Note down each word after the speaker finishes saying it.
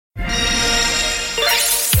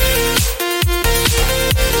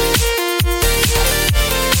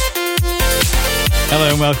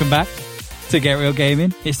welcome back to Get Real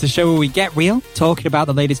Gaming. It's the show where we get real, talking about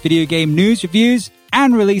the latest video game news, reviews,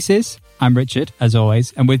 and releases. I'm Richard, as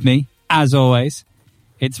always, and with me, as always,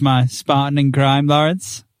 it's my Spartan in crime,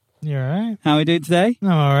 Lawrence. You alright? How are we doing today? I'm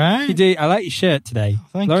alright. I like your shirt today.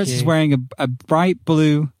 Thank Lawrence you. is wearing a bright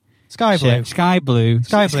blue Sky blue. shirt. Sky blue.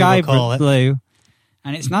 We'll call it. Blue.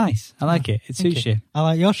 And it's nice. I like it. It suits you. I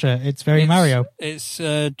like your shirt. It's very Mario. It's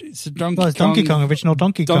a Donkey Well, it's Kong. Donkey Kong, original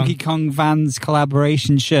Donkey Kong. Donkey Kong Vans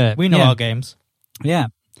collaboration shirt. We know Yeah. our games. Yeah.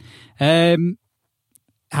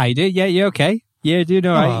 How you doing? Yeah, you okay? Yeah, doing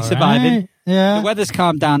all right. You're surviving. Right. Yeah. The weather's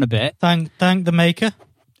calmed down a bit, Thank the maker.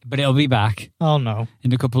 but it'll be back Oh no.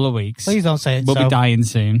 in a couple of weeks. Please don't say it We'll so. be dying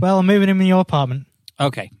soon. Well, I'm moving him in your apartment.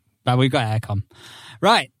 Okay, but we've got aircon.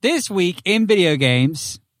 Right, this week in video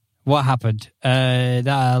games, what happened?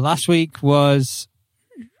 Last week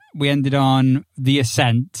we ended on The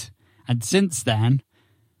Ascent, and since then,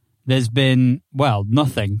 there's been,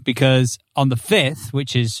 nothing, because on the 5th,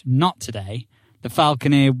 which is not today, the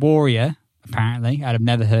Falconeer Warrior, apparently, I'd have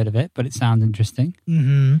never heard of it, but it sounds interesting.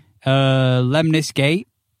 Mm-hmm. Lemnis Gate,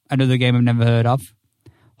 another game I've never heard of.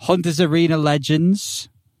 Hunters Arena Legends,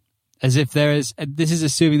 as if this is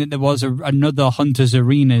assuming that there was another Hunters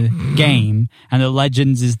Arena game, and the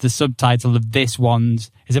Legends is the subtitle of this one's.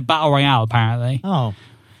 It's a battle royale, apparently. Oh.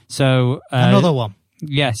 So Another one.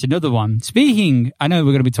 Yes, another one. Speaking, I know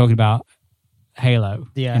we're going to be talking about Halo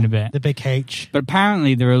Yeah. in a bit, The big H. but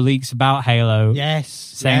apparently there are leaks about Halo Yes.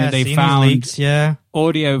 saying that they seen found these leaks, yeah.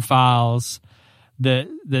 audio files that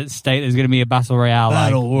state there's going to be a battle royale,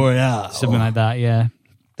 Royale. something like that. Yeah.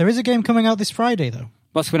 There is a game coming out this Friday, though.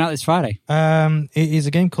 What's coming out this Friday? It is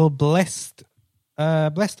a game called Blessed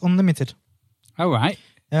Unlimited. Oh, right.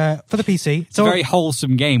 For the PC. It's a very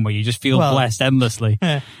wholesome game where you just feel blessed endlessly.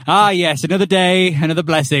 Yeah. Yes, another day, another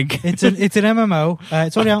blessing. It's an MMO.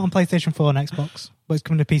 It's already out on PlayStation 4 and Xbox, but it's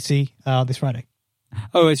coming to PC this Friday.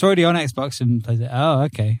 Oh, it's already on Xbox and PlayStation. Oh,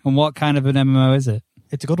 okay. And what kind of an MMO is it?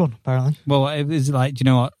 It's a good one, apparently. Well, is it like, do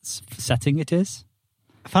you know what setting it is?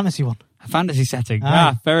 A fantasy one. A fantasy setting.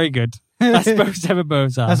 Aye. Very good. That's most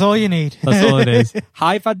MMOs are. That's all you need. That's all it is.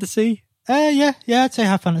 High fantasy? Yeah, I'd say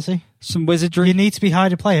high fantasy. Some wizardry? You need to be high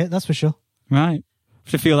to play it, that's for sure. Right.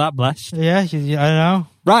 To feel that blessed. Yeah, I know.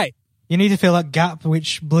 Right. You need to fill that gap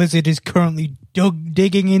which Blizzard is currently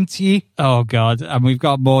digging into you. Oh, God. And we've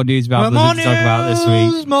got more news about More Blizzard to talk about this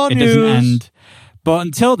week. More It news. doesn't end. But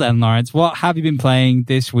until then, Lawrence, what have you been playing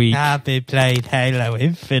this week? I've been playing Halo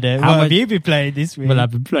Infinite. How What much- have you been playing this week? Well,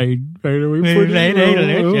 I've been playing Halo We Infinite. played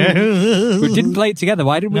Halo. We didn't play it together.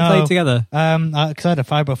 Why didn't we play it together? Because I had a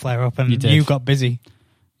fiber flare up and You did. you got busy.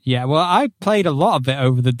 Yeah, well, I played a lot of it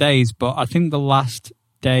over the days, but I think the last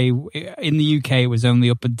day in the UK it was only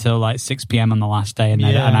up until like 6 p.m. on the last day, and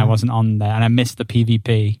I wasn't on there, and I missed the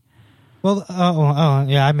PvP. Well,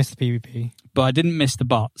 yeah, I missed the PvP. But I didn't miss the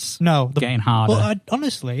bots. No, Getting harder. Well,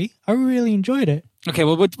 honestly, I really enjoyed it. Okay,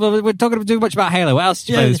 well, we're talking too much about Halo. What else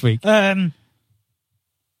did you play this week?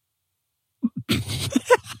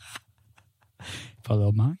 Put a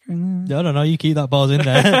little marker in there. No, you keep that pause in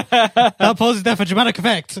there. That pause is there for dramatic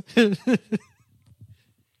effect.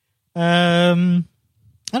 I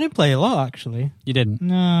didn't play a lot, actually. You didn't?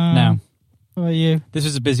 No. What about you? This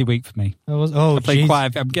was a busy week for me. I played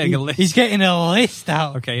quite. I'm getting a list. He's getting a list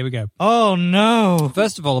out. Okay, here we go. Oh, no.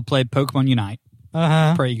 First of all, I played Pokemon Unite.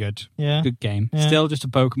 Uh-huh. Pretty good. Yeah. Good game. Yeah. Still just a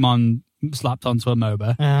Pokemon slapped onto a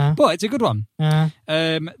MOBA. But it's a good one.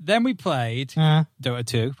 Then we played Dota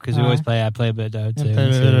 2, because we always play. I play a bit of Dota 2.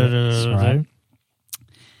 It's all right.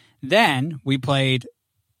 Then we played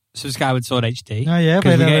Skyward Sword HD. Oh, yeah.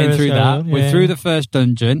 Because we're getting through that. Yeah. We're through the first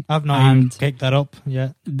dungeon. I've not even picked that up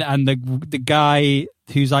yet. And the guy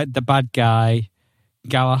who's like the bad guy,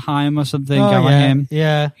 Galahheim or something, Oh, Galahheim.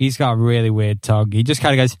 Yeah. He's got a really weird tongue. He just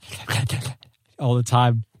kind of goes all the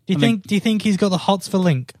time. Do you think he's got the hots for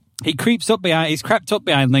Link? He's crept up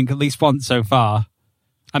behind Link at least once so far.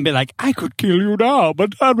 And be like, I could kill you now,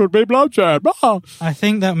 but that would be bloodshed. I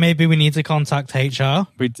think that maybe we need to contact HR.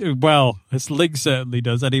 Well, this Link certainly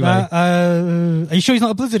does anyway. Are you sure he's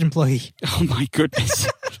not a Blizzard employee? Oh my goodness.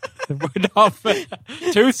 We're not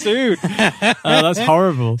too soon. That's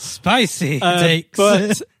horrible. Spicy takes.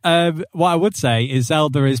 But what I would say is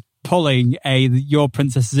Zelda is pulling your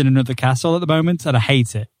princess is in another castle at the moment, and I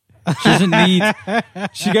hate it. She doesn't need...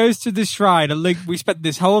 She goes to the shrine, and Link, we spent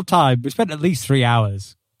at least 3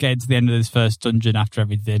 hours getting to the end of this first dungeon after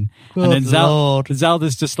everything. Good and then Lord.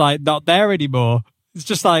 Zelda's just like not there anymore. It's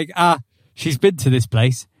just like, she's been to this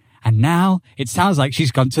place, And now it sounds like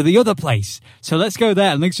she's gone to the other place. So let's go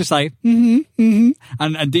there. And Link's just like,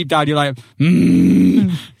 and deep down you're like,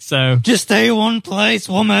 So just stay one place,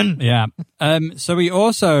 woman. yeah. So we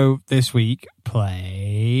also this week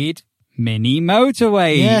played Mini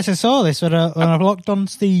Motorway. Yes, I saw this when I've logged on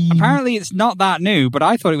Steam. Apparently it's not that new, but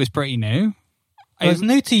I thought it was pretty new. Well, it's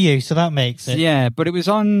new to you, so that makes it. Yeah, but it's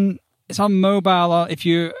on mobile. If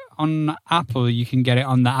you're on Apple, you can get it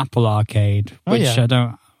on the Apple Arcade, which I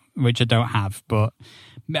don't have. But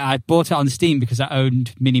I bought it on Steam because I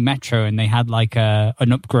owned Mini Metro, and they had like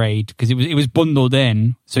an upgrade because it was bundled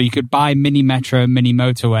in, so you could buy Mini Metro and Mini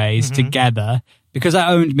Motorways together. Because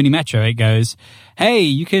I owned Mini Metro, it goes, hey,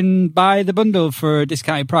 you can buy the bundle for a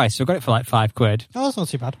discounted price. So I got it for like £5. Oh, that's not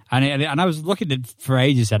too bad. And I was looking for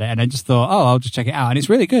ages at it, and I just thought, I'll just check it out. And it's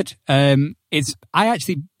really good. I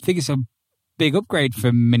actually think it's a big upgrade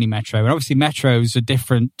from Mini Metro. And obviously Metros are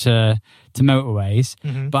different to motorways.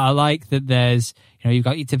 But I like that there's, you've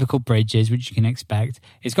got your typical bridges, which you can expect.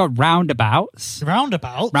 It's got roundabouts.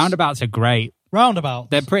 Roundabouts? Roundabouts are great.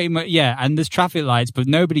 Roundabouts. They're pretty much, yeah, and there's traffic lights, but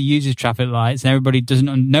nobody uses traffic lights,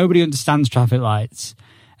 and nobody understands traffic lights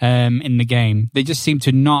in the game. They just seem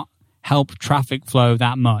to not help traffic flow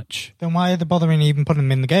that much. Then why are they bothering even putting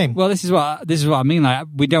them in the game? Well, this is what I mean. Like,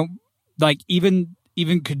 we don't, like, even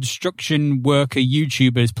construction worker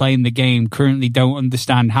YouTubers playing the game currently don't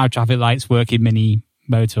understand how traffic lights work in Mini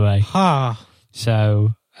Motorway.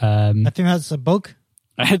 So, I think that's a bug.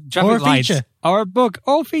 Or a lights, feature. Or a bug,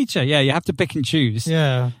 or feature. Yeah, you have to pick and choose.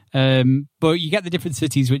 Yeah. But you get the different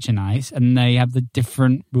cities, which are nice, and they have the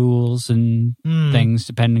different rules and things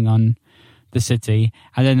depending on the city.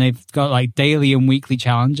 And then they've got like daily and weekly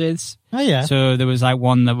challenges. Oh, yeah. So there was like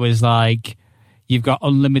one that was like, you've got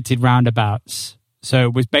unlimited roundabouts. So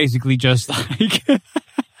it was basically just like,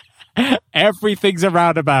 everything's a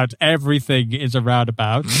roundabout. Everything is a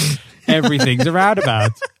roundabout. Everything's a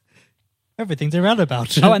roundabout. Everything's a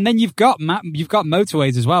roundabout. Oh, and then you've got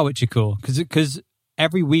motorways as well, which are cool because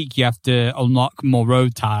every week you have to unlock more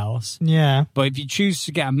road tiles. Yeah. But if you choose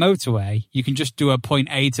to get a motorway, you can just do a point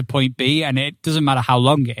A to point B, and it doesn't matter how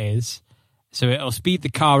long it is. So it'll speed the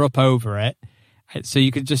car up over it. So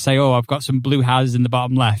you could just say, I've got some blue houses in the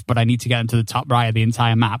bottom left, but I need to get into the top right of the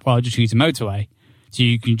entire map. Well, I'll just use a motorway. So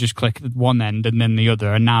you can just click one end and then the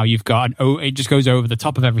other, and now you've got it just goes over the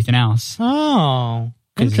top of everything else. Oh.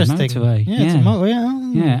 Interesting. It's a motorway. Yeah, it's a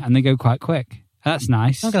motorway. Yeah, and they go quite quick. That's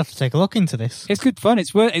nice. I'm going to have to take a look into this. It's good fun.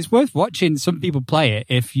 It's worth watching some people play it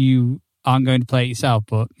if you aren't going to play it yourself.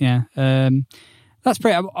 But yeah, that's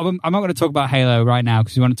pretty. I'm not going to talk about Halo right now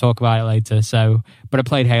because we want to talk about it later. So, but I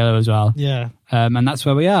played Halo as well. Yeah. And that's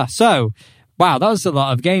where we are. So, wow, that was a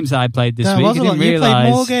lot of games that I played this week. Was a lot. You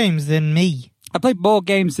played more games than me. I played more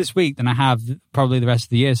games this week than I have probably the rest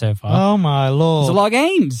of the year so far. Oh, my Lord. There's a lot of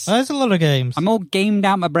games. There's a lot of games. I'm all gamed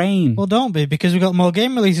out my brain. Well, don't be, because we've got more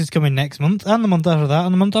game releases coming next month, and the month after that,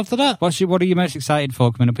 and the month after that. What are you most excited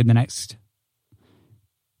for coming up in the next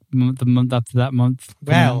month, the month after that month?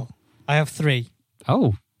 Well, I have 3.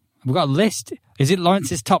 Oh, we've got a list. Is it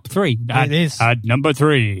Lawrence's top 3? It is. At number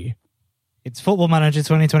 3. It's Football Manager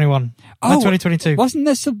 2021. Oh, 2022. Wasn't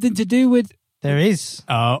there something to do with... There is.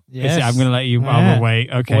 Oh, yes. I'm going to let you... Yeah. Oh,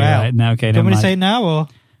 wait. Okay. Well, right. No, okay. Do you want me mind. to say it now, or...?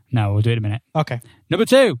 No, we'll do it in a minute. Okay. Number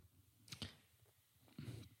 2.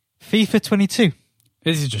 FIFA 22.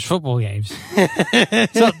 This is just football games.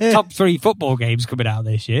 So, top 3 football games coming out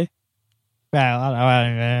this year. Well,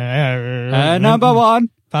 Number 1.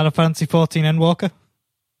 Final Fantasy 14 Endwalker.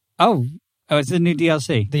 Oh, it's a new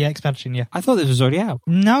DLC. The expansion, yeah. I thought this was already out.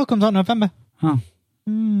 No, it comes out in November. Oh.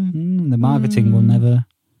 The marketing will never...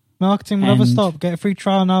 Marketing will never stop. Get a free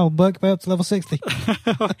trial now. Work your way up to level 60.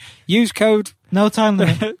 Use code... No time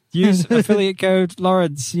limit. Use affiliate code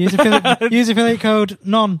Lawrence. Use affiliate code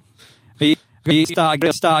none. You start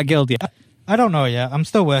a guild yet? I don't know yet. I'm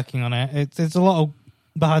still working on it. It's a lot of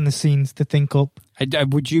behind the scenes to think up.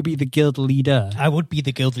 Would you be the guild leader? I would be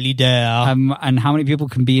the guild leader. And how many people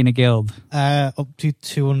can be in a guild? Up to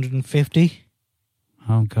 250.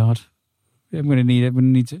 Oh God. I'm going to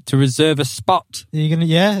need to reserve a spot.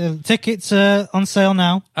 Tickets are on sale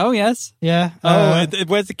now. Oh, yes. Yeah.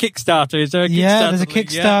 Where's the Kickstarter? Is there a Kickstarter? Yeah, there's a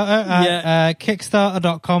Kickstarter at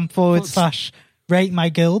kickstarter.com/rate my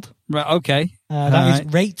guild. Right, okay. That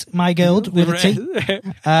is rate my guild with a T.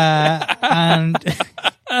 And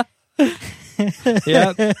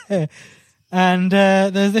yeah. And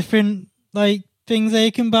there's different things that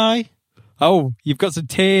you can buy. Oh, you've got some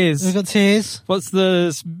tiers. We've got tiers. What's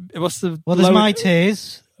the? Well, there's my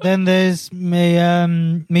tiers. Then there's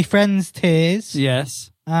me friends' tiers. Yes.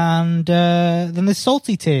 And then there's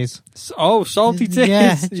salty tears. Oh, salty tears.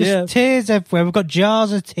 Yeah, just tears everywhere. We've got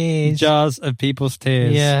jars of tears. Jars of people's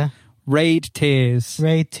tears. Yeah. Raid tears.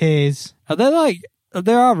 Raid tears. Are there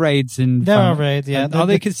there are raids in... There are raids, yeah. Are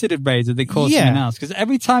they considered raids? Are they called something else? Because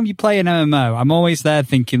every time you play an MMO, I'm always there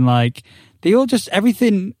thinking like, they all just, every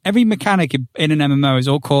mechanic in an MMO is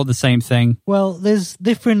all called the same thing. Well, there's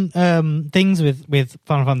different things with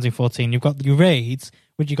Final Fantasy 14. You've got your raids,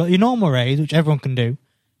 which you've got your normal raids, which everyone can do.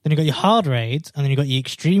 Then you've got your hard raids, and then you've got your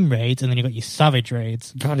extreme raids, and then you've got your savage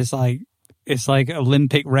raids. God, it's like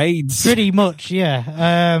Olympic raids. Pretty much,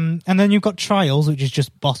 yeah. And then you've got trials, which is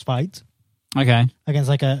just boss fights. Okay. Against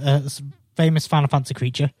like a famous Final Fantasy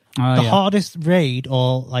creature. The hardest raid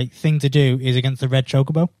or like thing to do is against the red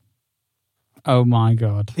chocobo. Oh my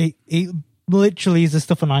God. It literally is the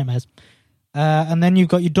stuff of nightmares. And then you've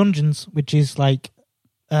got your dungeons, which is like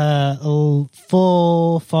a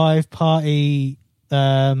 4-5 party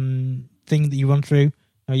thing that you run through.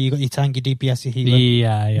 You got your tank, your DPS, your healer.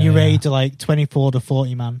 Yeah. Your raids are like 24 to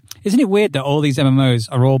 40 man. Isn't it weird that all these MMOs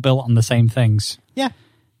are all built on the same things? Yeah.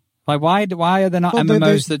 Like, why are there not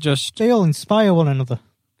MMOs that just... They all inspire one another.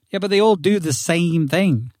 Yeah, but they all do the same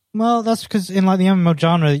thing. Well, that's because in like the MMO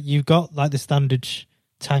genre, you've got like the standard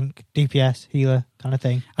tank, DPS, healer kind of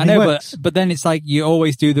thing. I know, but then it's like you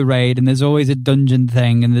always do the raid, and there's always a dungeon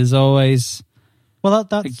thing, and there's always... Well,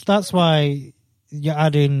 that's why you're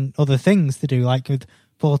adding other things to do. Like with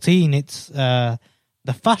 14, it's the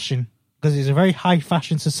fashion, because it's a very high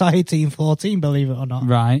fashion society in 14, believe it or not.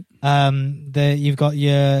 Right. You've got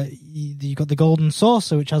the Golden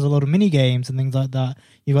Saucer, which has a lot of mini games and things like that.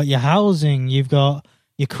 You've got your housing. You've got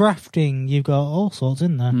your crafting. You've got all sorts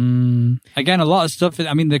in there. Again, a lot of stuff.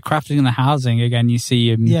 I mean, the crafting and the housing. Again, you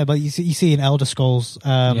see. Yeah, but you see in Elder Scrolls.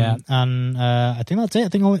 And I think that's it. I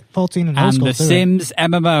think only 14 and Elder Scrolls. And the Sims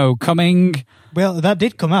MMO coming. Well, that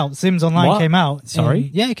did come out. Sims Online came out. Sorry?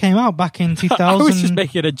 It came out back in 2000. I was just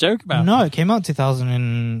making a joke about it. No, it came out in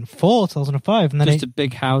 2004, 2005. And then just a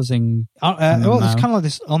big housing... well, it's kind of like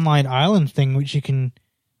this online island thing, which you can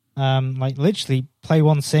like literally play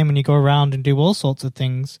one sim and you go around and do all sorts of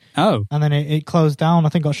things. Oh. And then it closed down. I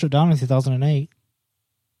think got shut down in 2008.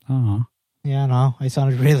 Oh. Yeah, no, it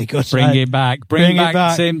sounded really good. Bring it back. Bring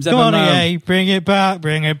back Sims Come MMO. on, EA. Bring it back.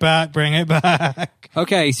 Bring it back. Bring it back.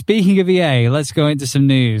 Okay, speaking of EA, let's go into some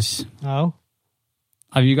news. Oh.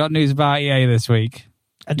 Have you got news about EA this week?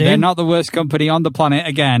 I do. They're not the worst company on the planet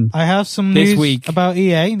again. I have some this news week about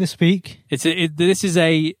EA this week. This is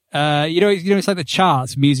a it's like the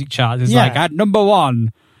charts, music charts. It's like at number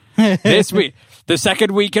 1 this week, the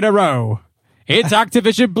second week in a row. It's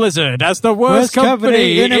Activision Blizzard as the worst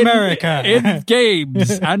company in America in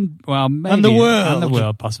games and maybe and the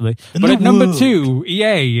world possibly. But at number 2,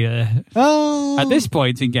 EA. At this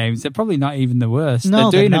point in games, they're probably not even the worst. No,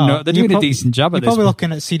 they're doing a decent job. You're probably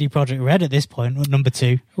looking at CD Projekt Red at this point, at number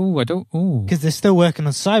 2. Because they're still working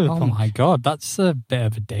on Cyberpunk. Oh my God, that's a bit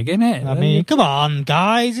of a dig, isn't it? I mean, come on,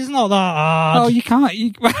 guys, it's not that hard. Oh, you can't.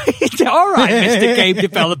 All right, Mr. Game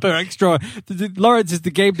Developer Extra. Lawrence is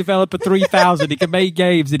the Game Developer 3000. He can make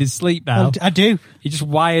games in his sleep now. Well, I do. He just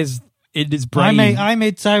wires in his brain. I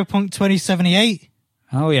made Cyberpunk 2078.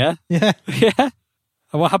 Oh, yeah? Yeah. Yeah?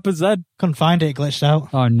 And what happens then? Couldn't find it. It glitched out.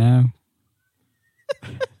 Oh, no.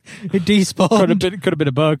 It despawned. Could have been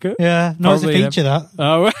a bug. Yeah. No, it's a feature, that.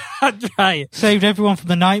 Oh, that's right. Saved everyone from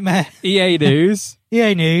the nightmare. EA News.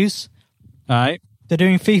 EA News. All right. They're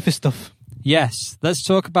doing FIFA stuff. Yes. Let's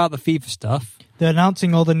talk about the FIFA stuff. They're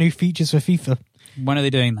announcing all the new features for FIFA. When are they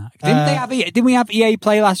doing that? Didn't we have EA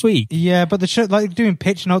Play last week? Yeah, but they're doing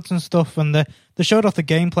pitch notes and stuff, and they showed off the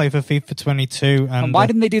gameplay for FIFA 22. And why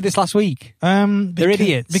didn't they do this last week? They're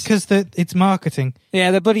idiots. Because it's marketing.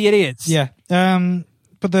 Yeah, they're bloody idiots. Yeah.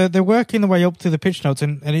 But they're working their way up to the pitch notes,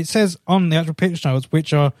 and it says on the actual pitch notes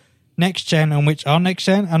which are next gen and which are next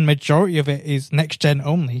gen, and majority of it is next gen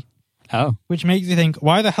only. Oh. Which makes you think,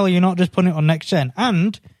 why the hell are you not just putting it on next gen?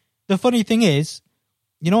 And the funny thing is,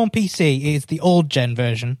 on PC, it's the old gen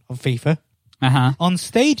version of FIFA. Uh-huh. On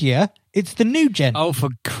Stadia, it's the new gen. Oh, for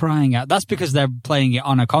crying out. That's because they're playing it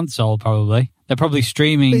on a console, probably. They're probably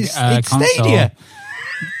streaming it's console. Stadia.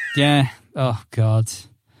 Yeah. Oh, God.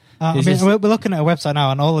 We're looking at a website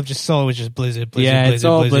now, and all I've just saw was just Blizzard. It's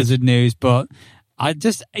all Blizzard news, but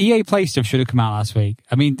EA Play stuff should have come out last week.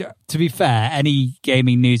 I mean, to be fair, any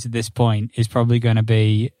gaming news at this point is probably going to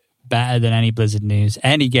be better than any Blizzard news,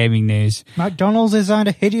 any gaming news. McDonald's designed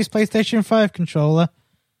a hideous PlayStation 5 controller.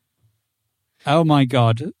 Oh my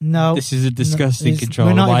God. No. This is a disgusting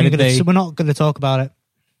controller. We're not going to talk about it.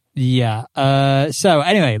 Yeah. So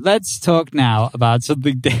anyway, let's talk now about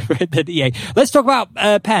something different than EA. Let's talk about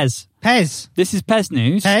PES. Pez. This is Pez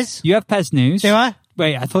news. Pez? You have Pez news. Do I?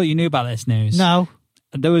 Wait, I thought you knew about this news. No.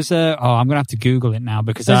 There was a... Oh, I'm going to have to Google it now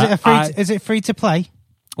because... Is it free to play?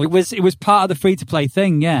 It was part of the free-to-play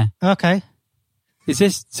thing, yeah. Okay. Is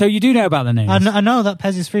this... So you do know about the news? I know that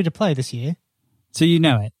Pez is free to play this year. So you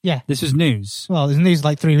know it? Yeah. This was news? Well, it was news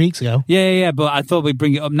like 3 weeks ago. Yeah, but I thought we'd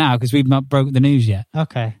bring it up now because we've not broke the news yet.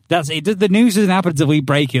 Okay. That's it. The news doesn't happen until we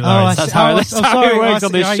break it, Lawrence. That's how it works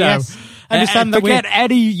on this show. Yes. Understand that forget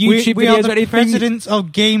any YouTube we videos are the or anything. presidents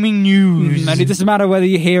of gaming news. And it doesn't matter whether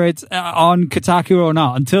you hear it on Kotaku or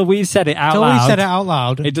not. Until we said it out loud. Until we said it out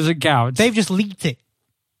loud. It doesn't count. They've just leaked it.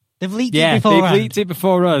 They've leaked it Yeah, before. they've leaked it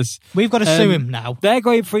before us. We've got to sue him now. They're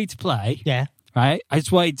going free to play. Yeah. Right?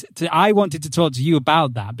 I wanted to talk to you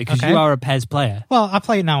about that because you are a PES player. Well, I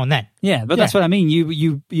play it now and then. Yeah, but that's what I mean.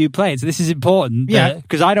 You play it. So this is important. Yeah.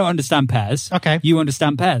 Because I don't understand PES. Okay. You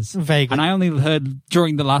understand PES. Vaguely. And I only heard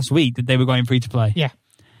during the last week that they were going free to play. Yeah.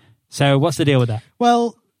 So what's the deal with that?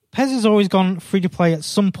 Well, PES has always gone free to play at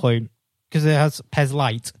some point because it has PES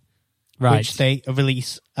Lite. Right. Which they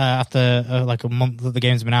release after like a month that the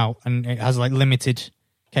game's been out, and it has like limited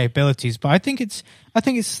capabilities. But I think it's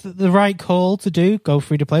the right call to do, go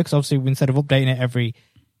free to play, because obviously instead of updating it every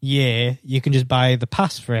year, you can just buy the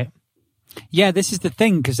pass for it. Yeah, this is the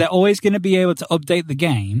thing, because they're always going to be able to update the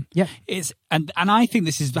game. Yeah, and I think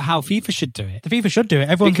this is how FIFA should do it. The FIFA should do it.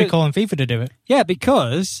 Everyone's been calling FIFA to do it. Yeah,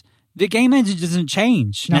 because the game engine doesn't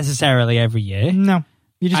change necessarily every year. No.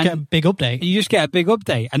 You just get a big update. You just get a big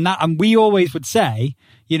update. And we always would say,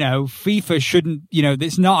 FIFA shouldn't,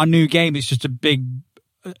 it's not a new game. It's just a big,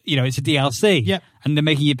 it's a DLC. Yeah. And they're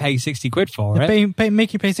making you pay 60 quid for it.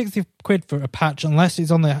 Make you pay 60 quid for a patch unless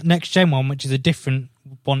it's on the next gen one, which is a different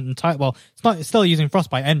one. Well, it's still using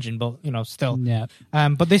Frostbite engine, but, still. Yeah.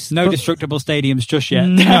 But this... Destructible stadiums just yet.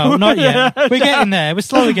 No, not yet. We're getting there. We're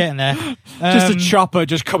slowly getting there. Just a chopper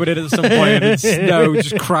just coming in at some point and snow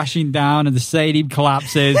just crashing down and the stadium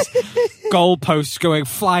collapses. Goalposts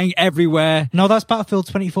flying everywhere. No, that's Battlefield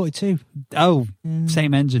 2042. Oh,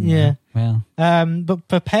 same engine. Yeah. Well. But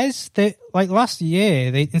for PES, last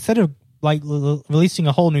year, they instead of releasing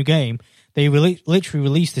a whole new game, they literally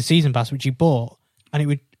released the season pass, which you bought, and it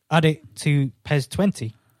would add it to PES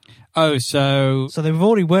 20. Oh, so they've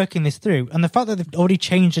already working this through, and the fact that they've already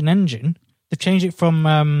changed an engine, they've changed it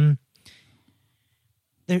from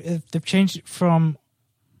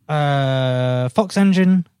Fox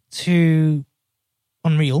engine to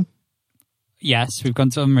Unreal. Yes, we've gone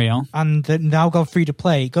to Unreal, and they've now gone free to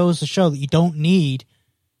play. It goes to show that you don't need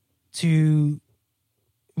to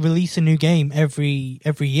release a new game every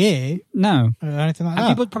year. No. Or anything like that.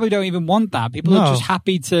 People probably don't even want that. People are just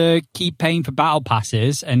happy to keep paying for battle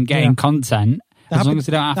passes and getting content as long as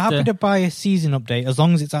they don't have to... They're happy to buy a season update as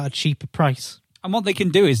long as it's at a cheaper price. And what they can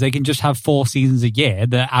do is they can just have 4 seasons a year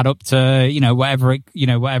that add up to, whatever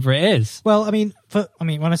it is. Well, I mean,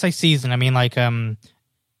 when I say season, I mean like a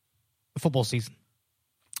football season.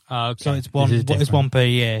 Okay. So it's one per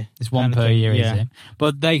year. It's one per year, is it?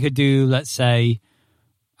 But they could do, let's say,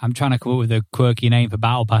 I'm trying to come up with a quirky name for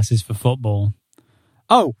battle passes for football.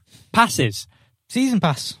 Oh, passes. Season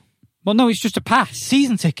pass. Well, no, it's just a pass.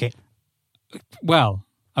 Season ticket. Well,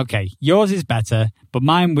 okay, yours is better, but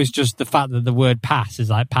mine was just the fact that the word pass is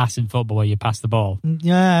like pass in football where you pass the ball.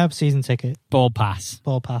 Yeah, season ticket. Ball pass.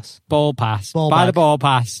 Ball pass. Ball pass. Ball Buy bag. the ball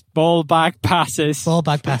pass. Ball bag passes. Ball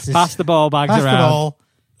bag passes. Pass the ball bags pass around. The ball.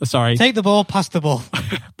 Oh, sorry. Take the ball, pass the ball.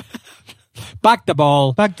 Back the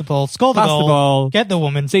ball. Bag the ball. Score the pass goal. The ball. Get the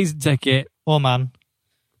woman. Season ticket. Or man.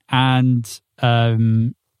 And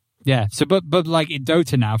yeah. So but like in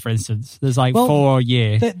Dota now, for instance, there's 4 a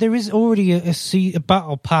year. There is already a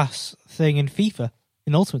battle pass thing in FIFA,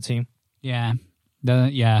 in Ultimate Team. Yeah.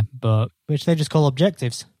 But which they just call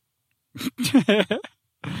objectives.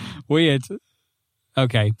 Weird.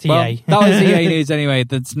 Okay. TA. Well, that was EA news anyway.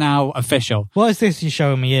 That's now official. What is this you're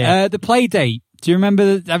showing me here? The play date. Do you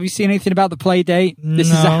remember? Have you seen anything about the play date? This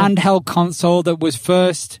is a handheld console that was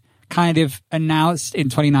first kind of announced in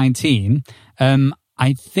 2019.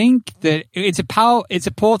 I think that it's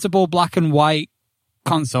a portable black and white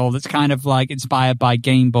console that's kind of like inspired by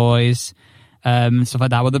Game Boys, stuff like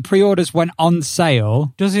that. Well, the pre-orders went on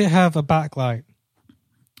sale. Does it have a backlight?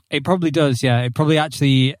 It probably does, yeah. It probably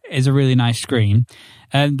actually is a really nice screen.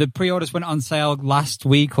 And the pre-orders went on sale last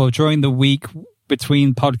week or during the week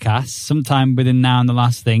between podcasts, sometime within now and the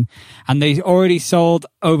last thing. And they already sold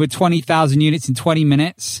over 20,000 units in 20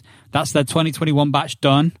 minutes. That's their 2021 batch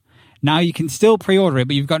done. Now you can still pre-order it,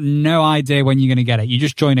 but you've got no idea when you're going to get it. You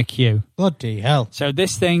just join a queue. Bloody hell. So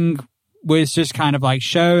this thing was just kind of like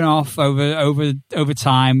shown off over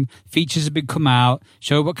time. Features have been come out,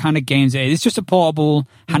 show what kind of games it is. It's just a portable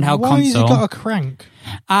handheld Why console. has it got a crank?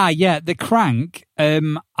 Yeah, the crank.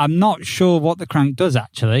 I'm not sure what the crank does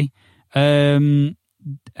actually. I'm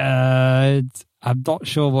not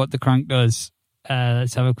sure what the crank does.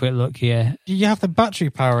 Let's have a quick look here. Do you have the battery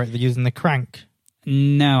power it using the crank?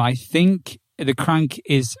 No, I think the crank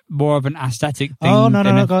is more of an aesthetic thing. Oh, no.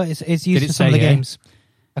 It's used for some of the here? games.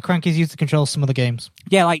 A crank is used to control some of the games.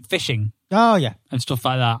 Yeah, like fishing Oh, yeah. and stuff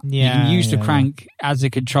like that. Yeah, you can use the yeah, crank as a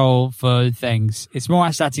control for things. It's more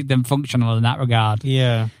aesthetic than functional in that regard.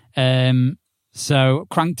 Yeah. So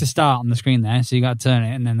crank to start on the screen there, so you got to turn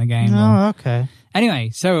it and then the game will... Oh, okay.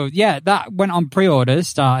 Anyway, so yeah, that went on pre-orders,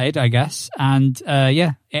 started, I guess, and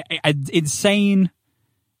insane,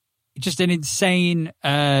 just an insane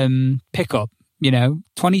pickup,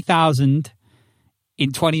 20,000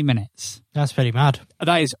 in 20 minutes. That's pretty mad.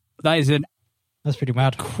 That is an That's pretty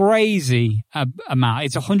mad. crazy amount.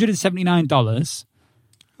 It's $179.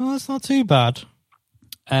 Oh, that's not too bad.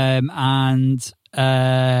 And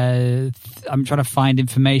I'm trying to find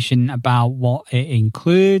information about what it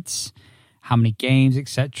includes, how many games,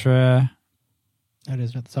 etc. That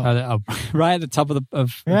is at the top. Right at the top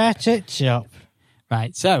of Ratchet Shop.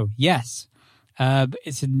 Right. So yes,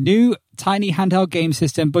 it's a new tiny handheld game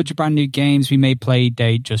system, bunch of brand new games we may play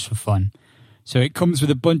date just for fun. So it comes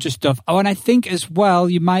with a bunch of stuff. Oh, and I think as well,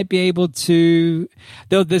 you might be able to.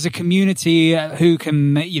 There's a community who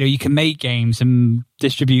can, you can make games and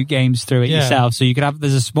distribute games through it yourself. So you could have.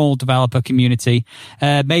 There's a small developer community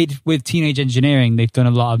made with Teenage Engineering. They've done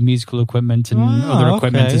a lot of musical equipment and other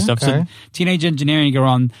equipment and stuff. Okay. So Teenage Engineering are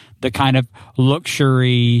on the kind of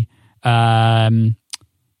luxury, high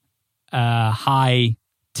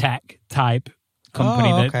tech type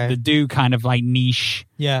company that do kind of like niche,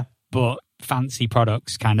 but fancy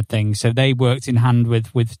products kind of thing. So they worked in hand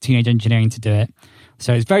with Teenage Engineering to do it.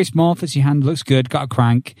 So it's very small, fits your hand, looks good, got a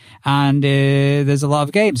crank, and there's a lot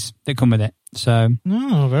of games that come with it. So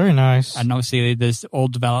very nice. And obviously there's all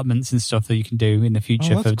developments and stuff that you can do in the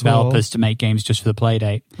future for developers to make games just for the play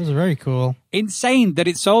date. Those are very cool. Insane that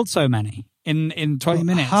it sold so many in 20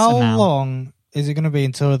 minutes. How long is it going to be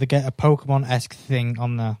until they get a Pokemon-esque thing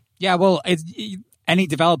on there? Yeah, well, any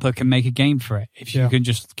developer can make a game for it. If you can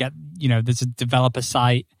just get, there's a developer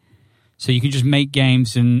site, so you can just make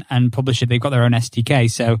games and publish it. They've got their own SDK,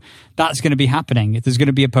 so that's going to be happening. There's going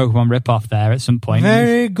to be a Pokemon ripoff there at some point.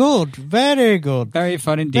 Very good. Very good. Very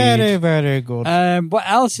fun indeed. Very, very good. What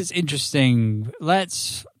else is interesting?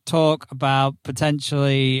 Let's talk about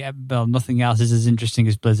potentially, well, nothing else is as interesting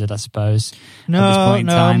as Blizzard, I suppose.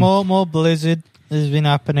 More Blizzard has been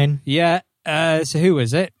happening. Yeah. So who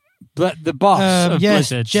is it? The boss of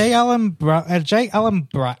Blizzard. J. Allen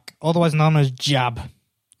Brack, otherwise known as Jab.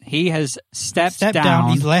 He has stepped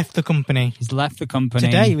down. He's left the company.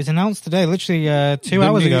 Today. It was announced today, literally 2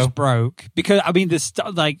 hours ago. The news broke. Because, there's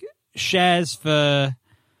shares for,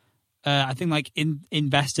 I think,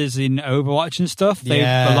 investors in Overwatch and stuff.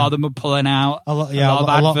 A lot of them are pulling out. A lot of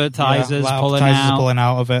advertisers pulling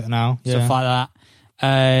out of it now. Stuff like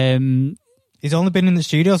that. He's only been in the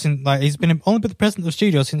studio since, he's been only been the president of the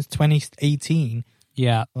studio since 2018.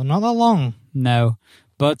 Yeah. Well, not that long. No.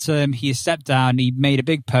 But he stepped down. He made a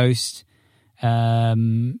big post,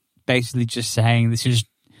 basically just saying this is,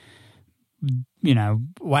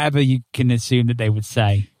 whatever you can assume that they would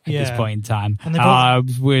say at this point in time.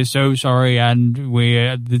 We're so sorry, and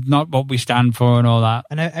we're not what we stand for, and all that.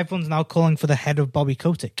 And everyone's now calling for the head of Bobby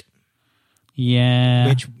Kotick. Yeah.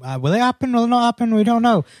 Which will it happen? Will it not happen? We don't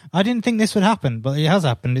know. I didn't think this would happen, but it has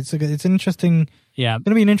happened. It's an interesting. Yeah, it's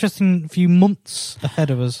going to be an interesting few months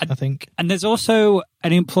ahead of us, I think. And there's also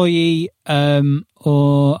an employee,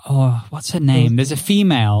 or what's her name? There's a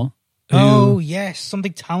female. Oh yes,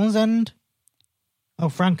 something Townsend. Oh,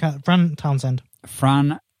 Fran Townsend.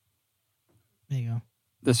 Fran. There you go.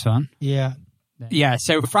 This one. Yeah. Yeah.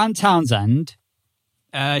 So Fran Townsend.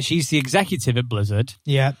 She's the executive at Blizzard.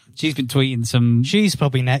 Yeah. She's been tweeting some... She's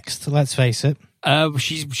probably next, let's face it.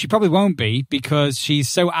 She probably won't be, because she's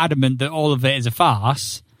so adamant that all of it is a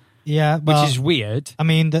farce. Yeah, which is weird. I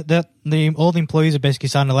mean, all the employees have basically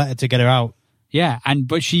signed a letter to get her out. Yeah,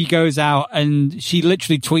 but she goes out and she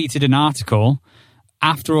literally tweeted an article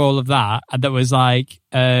after all of that was like,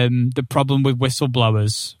 the problem with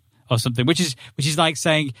whistleblowers or something, which is like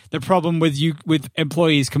saying the problem with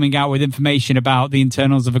employees coming out with information about the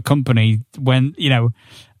internals of a company when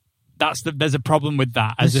there's a problem with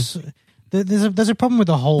that. There's a problem with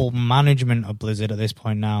the whole management of Blizzard at this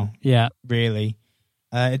point now. Yeah, really,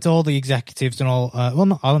 it's all the executives and all. I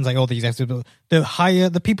wouldn't say all the executives, but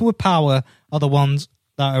the people with power are the ones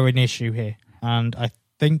that are an issue here. And I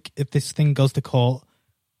think if this thing goes to court,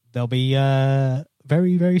 they'll be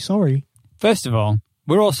very, very sorry. First of all,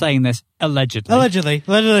 we're all saying this allegedly. Allegedly.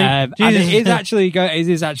 And it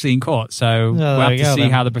is actually in court, so we'll have to see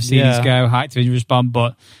how the proceedings go, how Activision respond.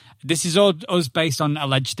 But this is all us based on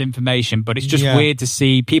alleged information, but it's just weird to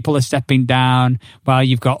see people are stepping down while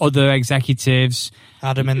you've got other executives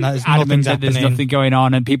adamant that there's nothing going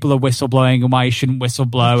on, and people are whistleblowing and why you shouldn't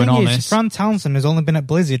whistleblow and all this. Fran Townsend has only been at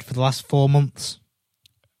Blizzard for the last 4 months.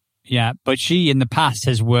 Yeah, but she in the past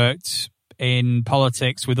has worked in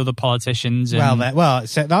politics with other politicians. And that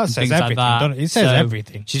says everything, like that. Doesn't it? It says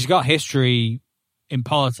everything. She's got history in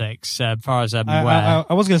politics, as far as I'm aware.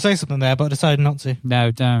 I was going to say something there, but I decided not to. No,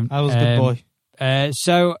 don't. I was a good boy.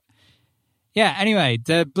 So, yeah, anyway,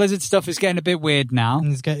 the Blizzard stuff is getting a bit weird now.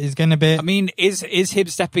 It's getting a bit... I mean, is him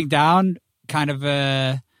stepping down kind of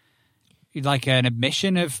like an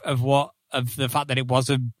admission of the fact that it was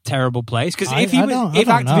a terrible place? Because if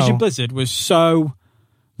Activision Blizzard was so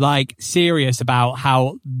like serious about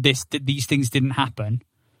how these things didn't happen,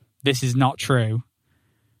 this is not true.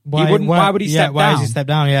 Why would he step down? Why does he step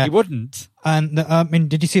down? Yeah, he wouldn't. And I mean,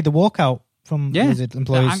 did you see the walkout from Blizzard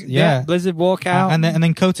employees? Blizzard walkout, and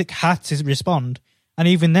then Kotick had to respond, and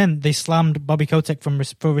even then they slammed Bobby Kotick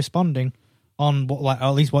for responding on at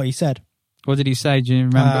least what he said. What did he say? Do you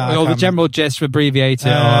remember? Or the general gist, abbreviate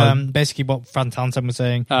it? Basically, what Fran Townsend was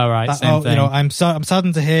saying. Oh, right, same thing. I'm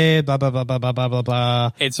saddened to hear blah blah blah blah blah blah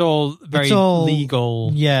blah. It's all very legal.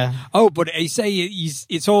 Yeah. Oh, but you say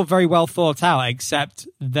it's all very well thought out, except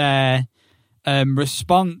their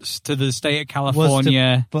response to the state of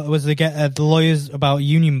California. Was to get the lawyers about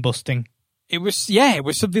union busting. It was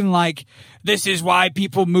something like, this is why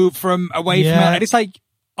people move away from it. And it's like,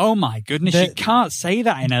 oh my goodness, you can't say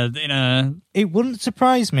that in a... It wouldn't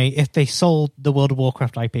surprise me if they sold the World of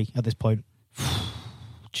Warcraft IP at this point.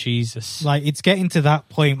 Jesus. Like, it's getting to that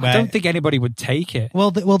point where... I don't think anybody would take it. Well,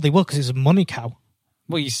 they will, because it's a money cow.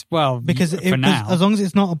 Because for now... As long as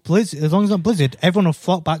it's not Blizzard, everyone will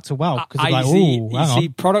flock back to WoW. Because see,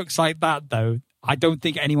 products like that, though, I don't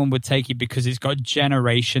think anyone would take it because it's got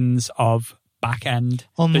generations of back end.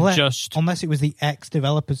 Unless it was the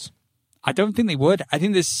ex-developers. I don't think they would. I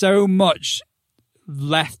think there's so much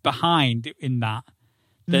left behind in that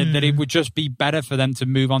it would just be better for them to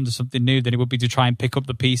move on to something new than it would be to try and pick up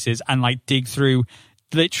the pieces and like dig through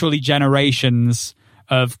literally generations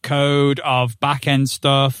of code, of back-end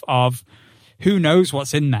stuff, of who knows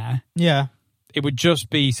what's in there. Yeah. It would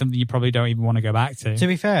just be something you probably don't even want to go back to. To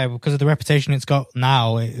be fair, because of the reputation it's got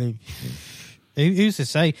now, who's to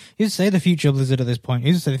say? Who's to say the future of Blizzard at this point?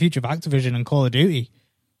 Who's to say the future of Activision and Call of Duty?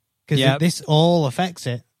 Because this all affects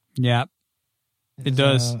it. Yeah, it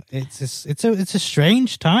does. It's a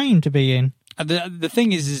strange time to be in. The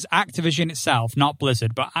thing is Activision itself, not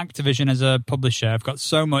Blizzard, but Activision as a publisher have got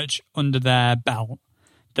so much under their belt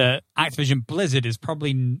that Activision Blizzard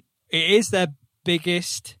is their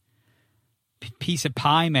biggest piece of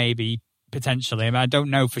pie, maybe, potentially. I mean, I don't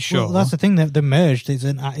know for sure. Well, that's the thing, that they're merged. It is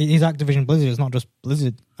Activision Blizzard. It's not just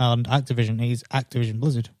Blizzard and Activision. It is Activision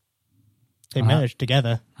Blizzard. They merged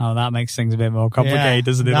together. Oh, that makes things a bit more complicated,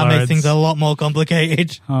 doesn't it, That Lawrence? makes things a lot more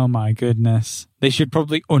complicated. Oh, my goodness. They should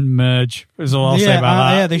probably unmerge, is all I'll say about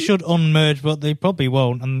that. Yeah, they should unmerge, but they probably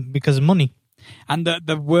won't, and because of money. And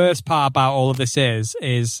the worst part about all of this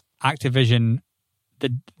is Activision,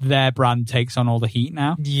 their brand takes on all the heat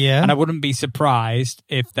now. Yeah. And I wouldn't be surprised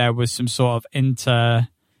if there was some sort of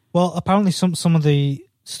Well, apparently some of the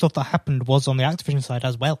stuff that happened was on the Activision side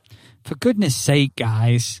as well. For goodness sake,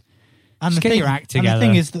 guys. And Just get your act together. And the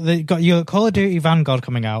thing is that they got your Call of Duty Vanguard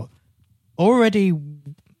coming out. Already,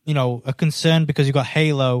 a concern because you've got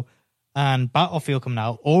Halo and Battlefield coming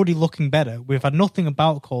out. Already looking better. We've had nothing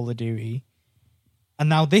about Call of Duty. And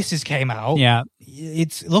now this came out. Yeah.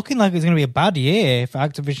 It's looking like it's going to be a bad year for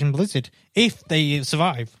Activision Blizzard if they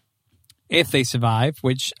survive. If they survive,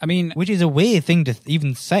 which is a weird thing to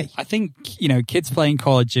even say. I think, kids playing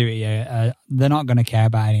Call of Duty, they're not going to care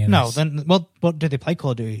about any of this. No, then, what do they play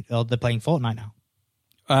Call of Duty? Or they're playing Fortnite now?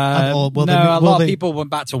 A lot of people went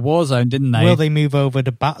back to Warzone, didn't they? Will they move over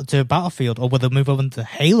to Battlefield, or will they move over to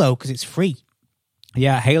Halo because it's free?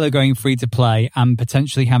 Yeah, Halo going free to play and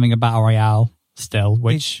potentially having a Battle Royale still,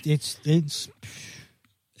 which...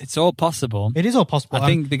 It's all possible. It is all possible. I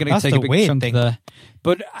think they're going to take a big chunk of the...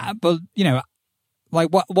 But like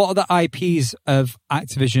what are the IPs of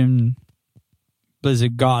Activision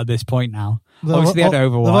Blizzard got at this point now? Obviously, they had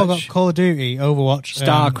Overwatch. They've all got Call of Duty, Overwatch,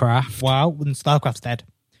 StarCraft. WoW, and StarCraft's dead.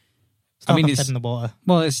 StarCraft's dead in the water.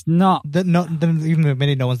 Well, it's not. Even the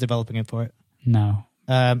minute no one's developing it for it. No.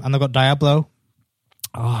 And they've got Diablo.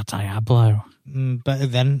 Oh, Diablo.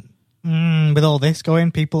 But then, with all this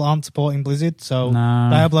going, people aren't supporting Blizzard. So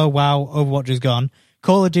Diablo, WoW, Overwatch is gone.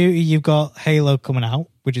 Call of Duty, you've got Halo coming out,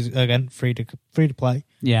 which is again free to play.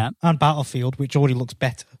 Yeah, and Battlefield, which already looks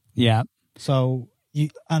better. Yeah. So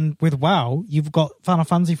and with WoW, you've got Final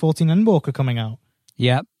Fantasy 14 Endwalker coming out.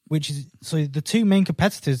 Yeah. Which is so the two main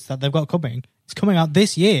competitors that they've got coming. It's coming out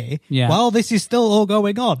this year. Yeah. While this is still all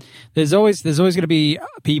going on. There's always going to be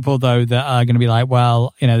people though that are going to be like,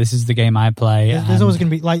 well, this is the game I play. There's always going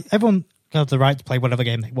to be like everyone has the right to play whatever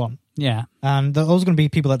game they want. Yeah. And there's always going to be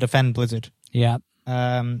people that defend Blizzard. Yeah.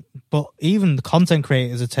 But even the content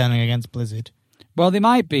creators are turning against Blizzard. Well, they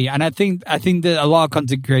might be, and I think that a lot of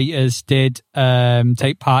content creators did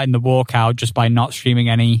take part in the walkout just by not streaming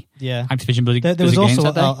any Activision Blizzard there was games.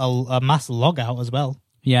 Also a mass logout as well.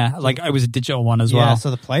 Yeah, like it was a digital one as well. Yeah,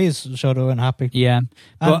 so the players showed they weren't happy. Yeah,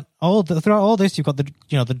 but throughout all this, you've got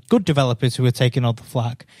the good developers who are taking all the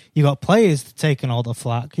flack. You've got players taking all the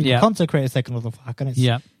flack. You've got content creators taking all the flack, and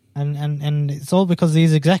it's and it's all because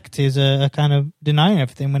these executives are kind of denying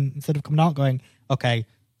everything when instead of coming out going, okay,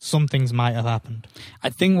 some things might have happened. I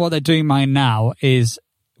think what they're doing right now is,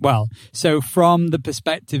 so from the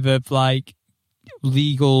perspective of like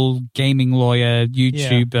legal gaming lawyer,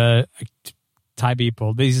 YouTuber type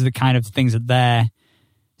people, these are the kind of things that they're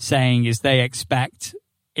saying is they expect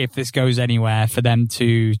if this goes anywhere for them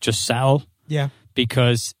to just settle. Yeah.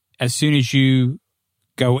 Because as soon as you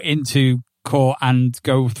go into court and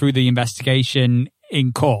go through the investigation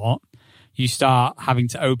in court, you start having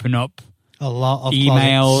to open up a lot of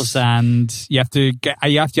emails, and you have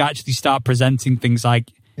to actually start presenting things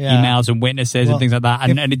like emails and witnesses and things like that,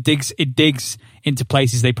 and it digs into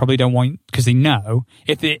places they probably don't want because they know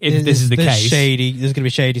if this is the case. There's going to be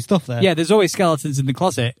shady stuff there. Yeah, there's always skeletons in the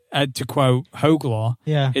closet. To quote Hoglaw,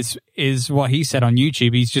 is what he said on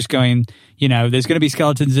YouTube. He's just going, there's going to be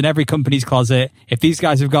skeletons in every company's closet. If these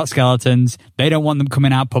guys have got skeletons, they don't want them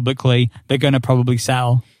coming out publicly. They're going to probably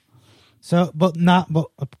settle. So, but now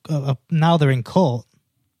they're in court.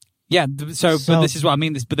 Yeah, so but this is what I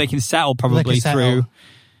mean. But they can settle probably through.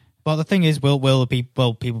 But the thing is, will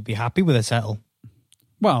people be happy with a settle?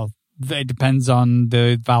 Well, it depends on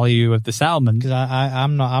the value of the settlement. Because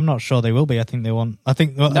I'm not sure they will be. I think they want. I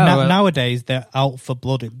think nowadays they're out for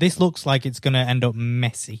blood. This looks like it's going to end up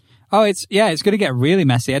messy. Oh, it's going to get really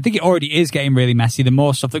messy. I think it already is getting really messy. The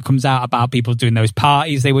more stuff that comes out about people doing those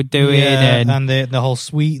parties they were doing, and the whole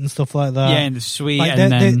suite and stuff like that. Yeah, and the suite, like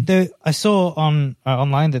and then I saw on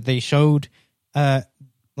online that they showed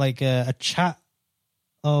like a chat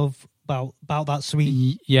of about that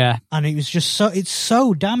suite. Yeah, and it was just it's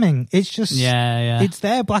so damning. It's just it's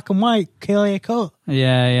there, black and white, clear cut.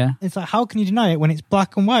 Yeah. It's like, how can you deny it when it's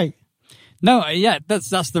black and white? No,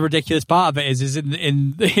 that's the ridiculous part of it is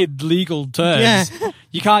in legal terms. Yeah.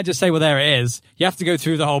 You can't just say, well, there it is. You have to go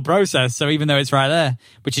through the whole process. So even though it's right there,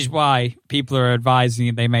 which is why people are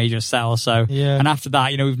advising they may just settle. So, and after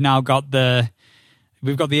that, we've now got the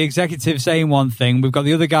executive saying one thing. We've got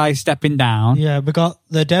the other guy stepping down. Yeah, we've got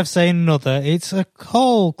the dev saying another. It's a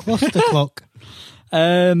whole clusterfuck.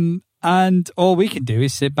 And all we can do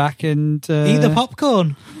is sit back and eat the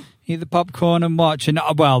popcorn. Eat the popcorn and watch. And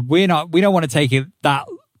we don't want to take it that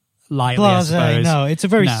lightly. I suppose. No, it's a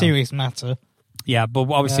very serious matter. Yeah, but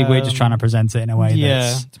obviously we're just trying to present it in a way.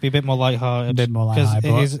 To be a bit more lighthearted.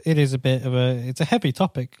 Because it is a bit of it's a heavy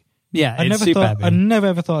topic. Yeah, I never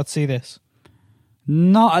ever thought I'd see this.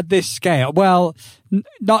 Not at this scale. Well,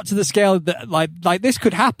 not to the scale that like this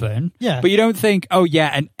could happen. Yeah, but you don't think,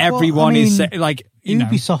 and everyone is like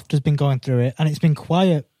Ubisoft has been going through it, and it's been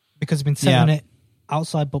quiet because they've been selling it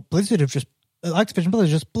outside. But Blizzard have Activision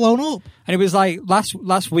Blizzard just blown up. And it was like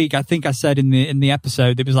last week. I think I said in the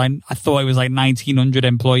episode, it was like I thought it was like 1,900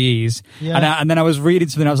 employees. Yeah. And then I was reading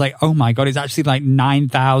something. I was like, oh my god, it's actually like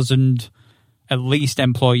 9,000 at least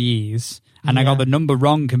employees. And I got the number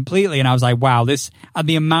wrong completely, and I was like, "Wow, and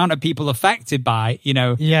the amount of people affected by,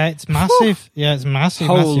 yeah, it's massive. Yeah, it's massive.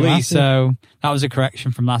 Holy, massive. So that was a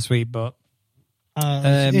correction from last week, but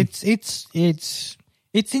it's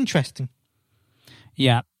interesting.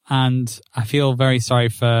 Yeah, and I feel very sorry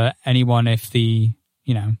for anyone if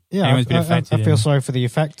anyone's been affected. I feel sorry for the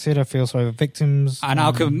affected. I feel sorry for victims. And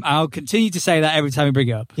I'll continue to say that every time we bring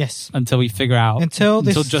it up. Yes. Until we figure out. Until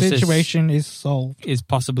this situation is solved. Is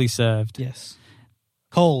possibly served. Yes.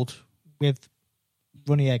 Cold with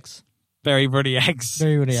runny eggs. Very runny eggs.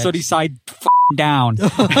 Very runny eggs. Sunny side down.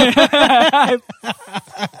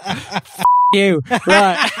 You.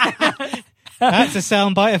 Right. That's a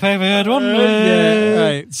soundbite if I ever heard one. Yeah,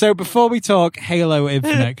 right. So before we talk Halo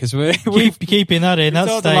Infinite, because we're keeping that in,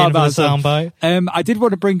 that's staying for the soundbite. I did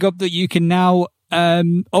want to bring up that you can now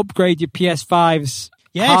upgrade your PS5's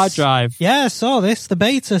Yes. hard drive. Yeah, I saw this, the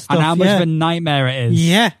beta stuff. And how much of a nightmare it is.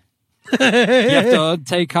 Yeah. You have to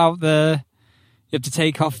take off the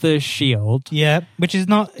shield. Yeah, which is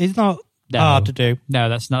not hard to do. No,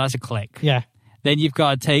 that's not. That's a click. Yeah. Then you've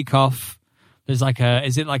got to take off. There's like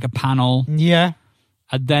a panel? Yeah.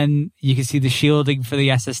 And then you can see the shielding for the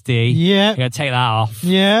SSD. Yeah. You got to take that off.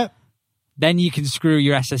 Yeah. Then you can screw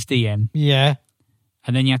your SSD in. Yeah.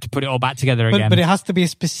 And then you have to put it all back together again. But it has to be a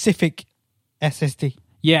specific SSD.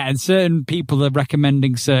 Yeah, and certain people are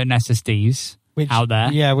recommending certain SSDs out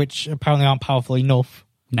there. Yeah, which apparently aren't powerful enough.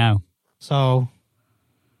 No. So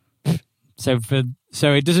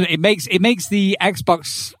it makes the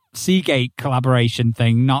Xbox Seagate collaboration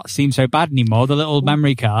thing not seem so bad anymore. The little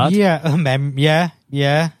memory card. Yeah,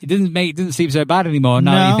 yeah. It doesn't seem so bad anymore.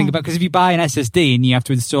 Now that you think about, because if you buy an SSD and you have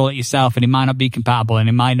to install it yourself, and it might not be compatible, and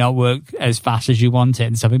it might not work as fast as you want it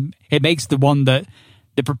and stuff, it makes the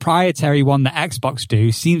proprietary one that Xbox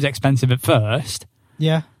do seems expensive at first.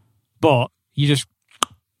 Yeah, but you just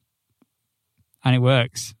and it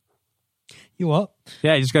works. You what?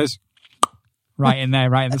 Yeah, it just goes right in there,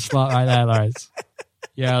 right in the slot, right there, Lawrence.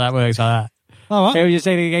 Yeah, that works like that. Oh, what? Hey, you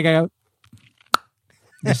say it again, go.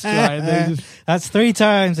 Just right in there, That's 3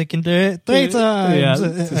 times it can do it. 3 times. Yeah,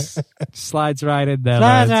 just slides right in there.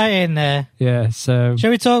 Slides right in there. Yeah, so...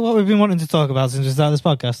 Shall we talk what we've been wanting to talk about since we started this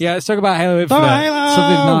podcast? Yeah, let's talk about Halo Infinite.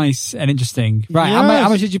 Something nice and interesting. Right, yes. how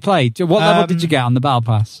much did you play? What level did you get on the Battle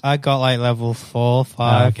Pass? I got like level 4, 5.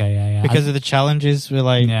 Oh, okay, yeah. Because of the challenges, we're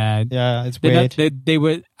like... Yeah, it's weird. They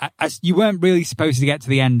were... you weren't really supposed to get to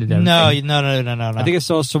the end of them. No. I think I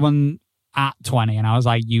saw someone at 20 and I was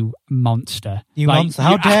like, you monster. You monster.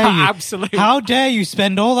 How dare you? Absolutely. How dare you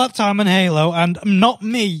spend all that time on Halo and not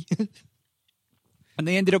me? And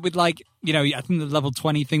they ended up with I think the level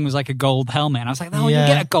 20 thing was like a gold helmet. And I was like, no, you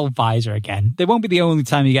get a gold visor again. They won't be the only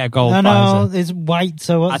time you get a gold visor. No, it's white,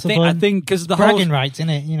 so what's the fun? I think because the bragging rights,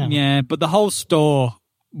 innit? Yeah, but the whole store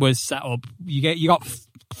was set up. You got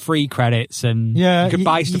free credits and you could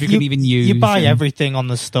buy stuff you couldn't even use. You buy everything on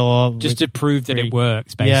the store just to prove that it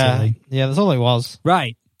works, basically. Yeah, that's all it was.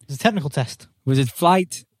 Right. It's a technical test. It was a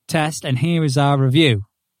flight test, and here is our review.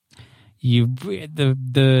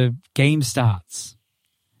 The game starts,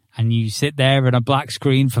 and you sit there on a black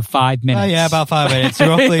screen for 5 minutes. Oh, yeah, about 5 minutes,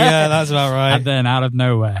 roughly. Yeah, that's about right. And then out of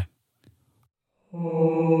nowhere.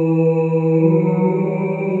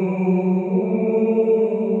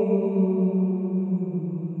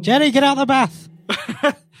 Jenny, get out of the bath.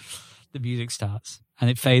 The music starts, and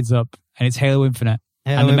it fades up, and it's Halo Infinite.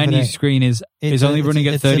 Halo and the Infinite. menu screen is only running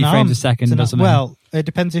at 30 frames a second or something. Well, it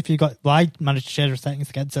depends if you got... I managed to change the settings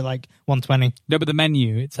to get to like 120. No, but the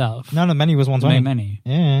menu itself. No, the menu was 120. The main menu.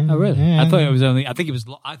 Yeah. Oh, really? Yeah. I thought it was only... I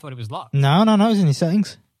thought it was locked. No, it was in your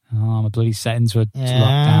settings. Oh, my bloody settings were locked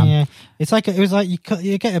down. Yeah. It was like you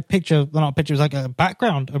get a picture... Well, not a picture, it was like a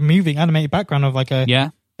background, a moving animated background of like a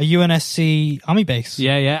UNSC army base.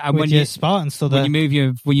 Yeah. And with your Spartans still there.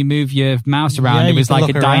 When you move your mouse around, it was like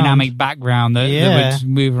a dynamic background that would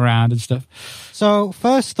move around and stuff. So,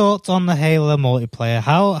 first thoughts on the Halo multiplayer.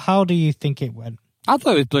 How do you think it went? I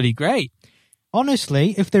thought it was bloody great.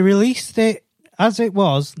 Honestly, if they released it as it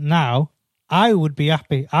was now, I would be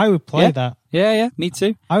happy. I would play that. Yeah, me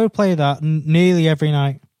too. I would play that nearly every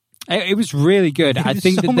night. It was really good. I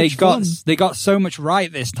think that they got so much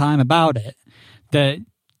right this time about it that...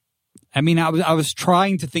 I mean, I was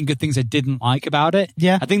trying to think of things I didn't like about it.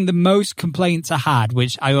 Yeah. I think the most complaints I had,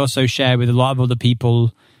 which I also share with a lot of other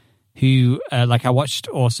people who, I watched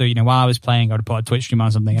also, while I was playing, I would put a Twitch stream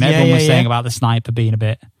on something, and everyone was saying about the sniper being a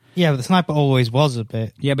bit... Yeah, but the sniper always was a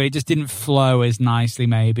bit. Yeah, but it just didn't flow as nicely,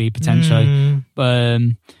 maybe, potentially. But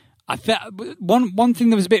I felt one thing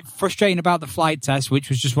that was a bit frustrating about the flight test, which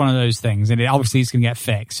was just one of those things, and obviously it's going to get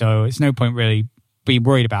fixed, so it's no point really being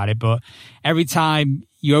worried about it, but every time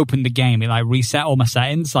you open the game, it reset all my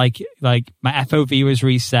settings. Like my FOV was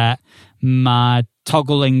reset, my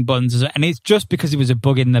toggling buttons, and it's just because it was a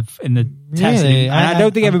bug in the testing. Really? And I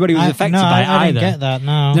don't think everybody was affected by it either. I didn't get that.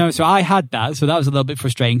 No, so I had that, so that was a little bit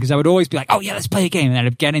frustrating because I would always be like, "Oh yeah, let's play a game," and then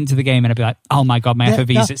I'd get into the game and I'd be like, "Oh my god, my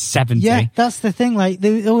FOV is at 70." Yeah, that's the thing. Like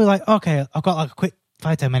they were like, "Okay, I've got a quick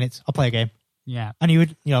 5-10 minutes. I'll play a game." Yeah, and you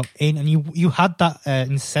would, you had that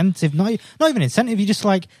incentive. Not even incentive. You just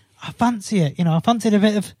like, I fancy it. I fancied a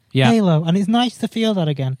bit of Halo, and it's nice to feel that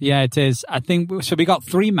again. Yeah, it is. I think so. We got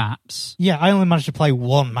 3 maps. Yeah, I only managed to play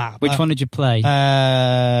 1 map. Which one did you play?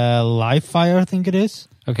 Live Fire, I think it is.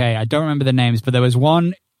 Okay, I don't remember the names, but there was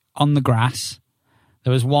one on the grass.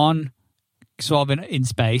 There was one sort of in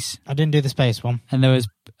space. I didn't do the space one. And there was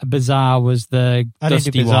Bazaar was the I didn't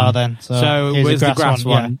dusty do Bazaar one. then. So it was the grass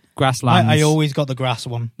one. Grasslands. I always got the grass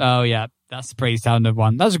one. Oh, yeah. That's the pretty standard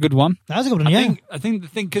one. That's a good one. That's a good one, yeah. I think the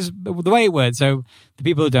thing, because the way it works, so the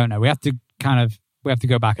people who don't know, we have to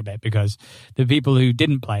go back a bit because the people who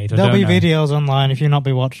didn't play it or There'll don't be know, videos online. If you've not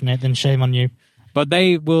been watching it, then shame on you. but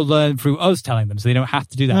they will learn through us telling them, so they don't have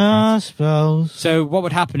to do that. I suppose. So what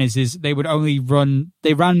would happen is they would only ran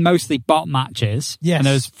mostly bot matches. Yes. And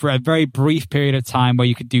there was for a very brief period of time where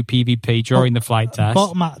you could do PvP during the flight test.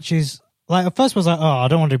 Bot matches, like at first I was like, oh, I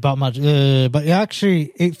don't want to do bot match, but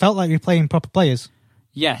it felt like you're playing proper players.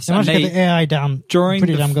 Yes. They managed to get the AI down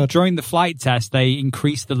pretty damn good. During the flight test, they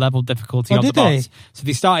increased the level difficulty of the did bots. they? So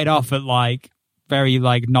they started off at very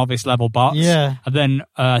novice level bots. Yeah. And then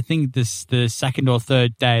I think the second or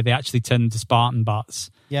third day they actually turned into Spartan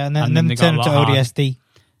bots. Yeah, and then they got turned a it to lot harder. ODST.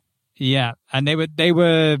 Yeah, and they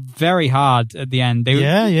were very hard at the end.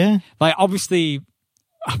 Yeah. Obviously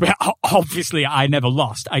I never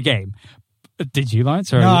lost a game. Did you,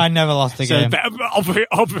 Lawrence? No, I never lost a game. Obviously,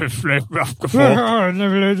 I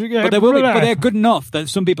never lost a game. but they're good enough that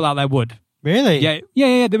some people out there would. Really?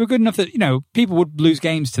 Yeah. They were good enough that people would lose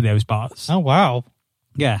games to those bots. Oh, wow.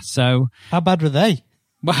 Yeah. So, How bad were they?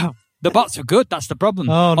 wow, the bots are good. That's the problem.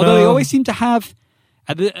 Oh, Although they no. always seem to have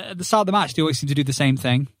at the start of the match, they always seem to do the same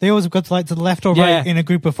thing. They always go to the left or Yeah. right in a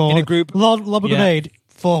group of four. In a group. Lob a Yeah. grenade,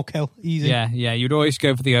 4 kill, easy. Yeah. You'd always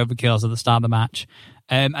go for the overkills at the start of the match.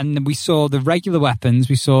 And then we saw the regular weapons.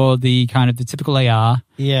 We saw the kind of the typical AR.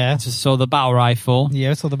 Yeah. We saw the battle rifle, Yeah,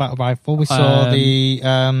 we saw the battle rifle. We saw the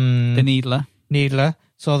the needler. needler.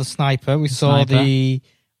 Saw the sniper. We saw the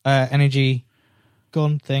energy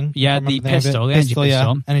gun thing. Yeah, Can't the remember name of it. pistol, the energy pistol.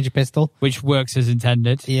 Yeah, energy pistol. Which works as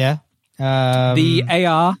intended. Yeah. The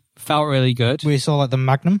AR felt really good. We saw the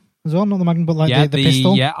Magnum as well. Not the Magnum, but the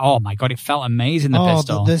pistol. Yeah, oh my god, it felt amazing, the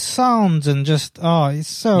pistol. The sounds and just, it's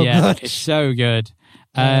so good. It's so good.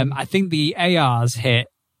 I think the ARs hit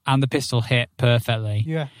and the pistol hit perfectly.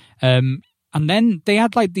 Yeah. And then they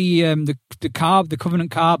had the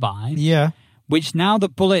Covenant carbine. Yeah. Which now the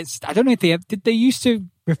bullets, I don't know if did they used to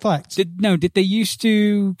Reflect. did they used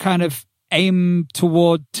to kind of aim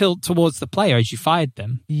tilt towards the player as you fired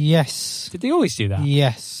them? Yes. Did they always do that?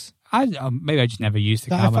 Yes. Maybe I just never used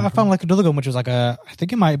the I carbine. found another gun which was I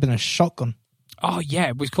think it might have been a shotgun. Oh yeah,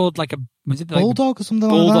 it was called was it Bulldog or something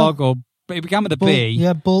Bulldog like that? but it began with a B.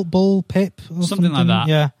 Yeah, bull pip or Something like that.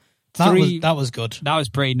 Yeah. Three- That was good. That was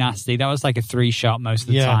pretty nasty. That was like a 3-shot most of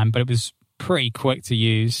the time, but it was pretty quick to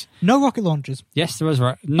use. No rocket launchers. Yes, there was.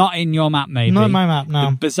 Not in your map, maybe. Not in my map,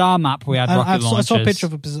 no. The Bazaar map, we had rocket launchers. I saw a picture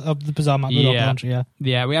of the Bazaar map with rocket launcher, yeah.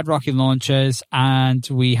 Yeah, we had rocket launchers, and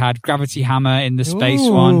we had Gravity Hammer in the space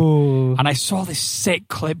one. And I saw this sick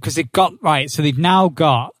clip, because it got, so they've now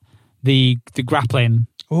got the grappling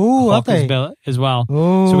hook as well.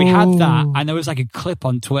 Ooh. So we had that, and there was a clip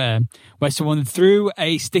on Twitter where someone threw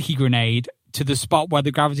a sticky grenade to the spot where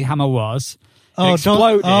the Gravity Hammer was. It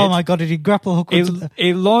exploded. Oh my god, did he grapple hook?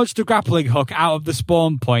 It launched the grappling hook out of the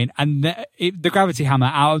spawn point, and the Gravity Hammer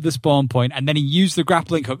out of the spawn point, and then he used the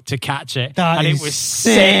grappling hook to catch it. It was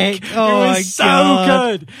sick. Oh, it was so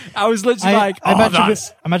good. I was literally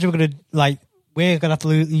imagine we're gonna have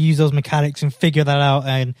to use those mechanics and figure that out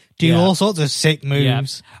and do all sorts of sick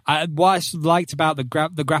moves. Yeah. What I liked about the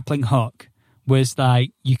grappling hook was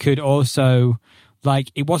you could also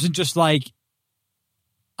it wasn't just you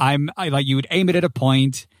would aim it at a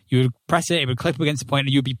point, you would press it would clip against the point,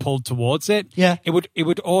 and you'd be pulled towards it. Yeah. It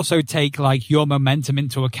would also take your momentum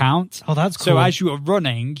into account. Oh, that's cool. So as you were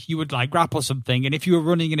running, you would grapple something, and if you were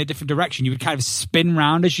running in a different direction, you would kind of spin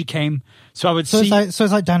round as you came. So I would see. It's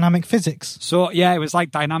like dynamic physics. So yeah, it was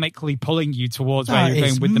dynamically pulling you towards where you're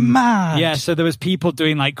going with them. Mad. Yeah. So there was people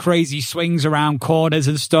doing crazy swings around corners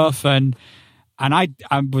and stuff, and I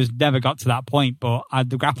was never got to that point, but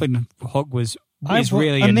the grappling hook was.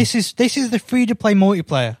 Really, and this is the free to play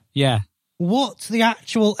multiplayer. Yeah. What's the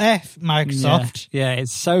actual F, Microsoft? Yeah,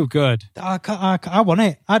 it's so good. I want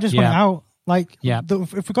it. I just want it out.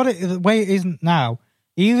 If we got it the way it isn't now,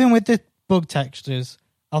 even with the bug textures,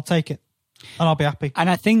 I'll take it and I'll be happy. And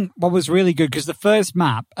I think what was really good, because the first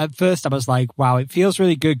map, at first I was like, wow, it feels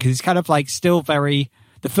really good, because it's kind of still very.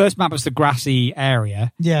 The first map was the grassy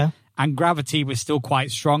area. Yeah. And gravity was still quite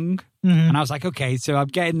strong. Mm-hmm. And I was like, okay, so I'm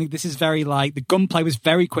getting, this is very the gunplay was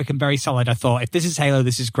very quick and very solid. I thought, if this is Halo,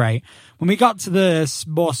 this is great. When we got to the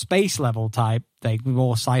more space level type thing,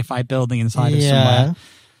 more sci-fi building inside of somewhere,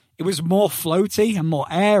 it was more floaty and more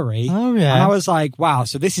airy. Oh, yeah. And I was like, wow,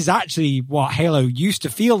 so this is actually what Halo used to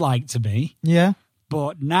feel like to me. Yeah.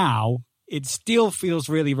 But now it still feels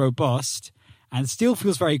really robust and still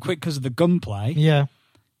feels very quick because of the gunplay. Yeah.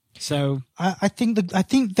 So I think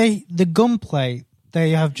the gunplay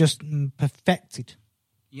they have just perfected.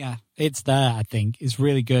 yeah, it's there. I think it's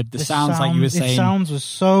really good. The sounds, like you were saying, the sounds was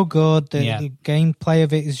so good. The gameplay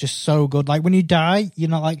of it is just so good. Like when you die, you're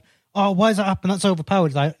not like, oh, why does that happen? That's overpowered.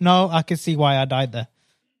 It's like, no, I can see why I died there.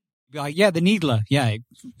 like, yeah, the needler, yeah, it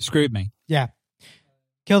screwed me. Yeah,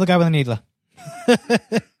 kill the guy with the needler.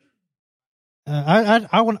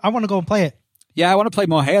 I want to go and play it. Yeah, I want to play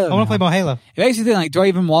more Halo. I want to play more Halo. It makes me think, like, do I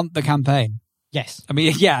even want the campaign? Yes. I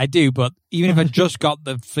mean, yeah, I do, but even if I just got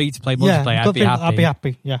the free-to-play multiplayer, I'd be happy. I'd be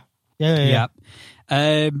happy, yeah.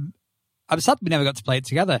 I'm sad we never got to play it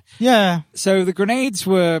together. Yeah. So the grenades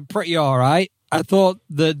were pretty all right. I thought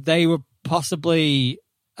that they were possibly...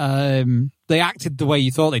 they acted the way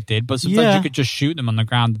you thought they did, but sometimes you could just shoot them on the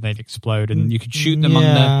ground and they'd explode, and you could shoot them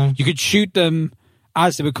you could shoot them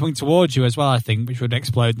as they were coming towards you as well, I think, which would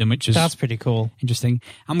explode them, which is... That's pretty cool. Interesting.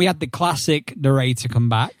 And we had the classic narrator come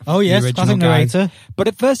back. Oh, yes, classic narrator. But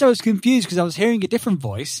at first I was confused because I was hearing a different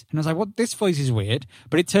voice, and I was like, "What? This voice is weird."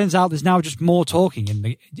 But it turns out there's now just more talking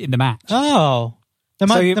in the match. Oh. There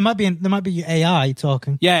might be AI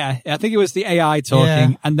talking. Yeah, I think it was the AI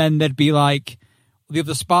talking, and then there'd be like... the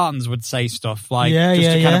other Spartans would say stuff like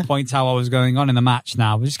to kind of point out what was going on in the match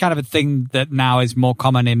now, which is kind of a thing that now is more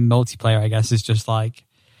common in multiplayer, I guess, is just like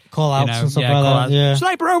call outs and stuff like that. Yeah.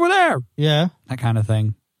 Sniper over there. Yeah. That kind of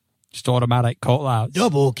thing. Just automatic call outs.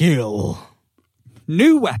 Double kill.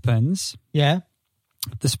 New weapons. Yeah.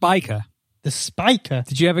 The Spiker. The Spiker.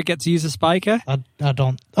 Did you ever get to use a Spiker? I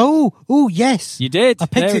don't. Oh, yes. You did. I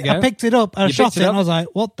picked it up. I shot it and I was like,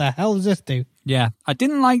 what the hell does this do? Yeah, I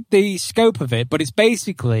didn't like the scope of it, but it's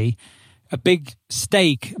basically a big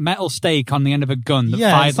stake, metal stake on the end of a gun that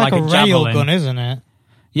fired it's like a rail gun, isn't it?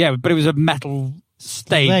 Yeah, but it was a metal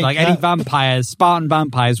stake. Like any Spartan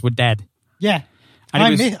vampires were dead. Yeah,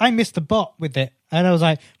 and I missed the bot with it, and I was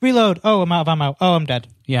like, reload. Oh, I'm out of ammo. Oh, I'm dead.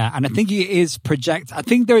 Yeah, and I think it is I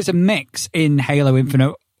think there is a mix in Halo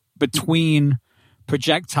Infinite between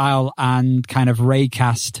projectile and kind of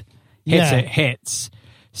raycast hits.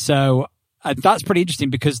 So. That's pretty interesting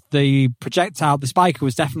because the Spiker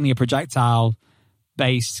was definitely a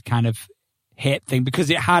projectile-based kind of hit thing because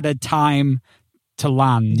it had a time to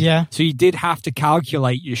land. Yeah. So you did have to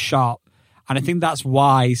calculate your shot. And I think that's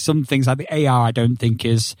why some things like the AR I don't think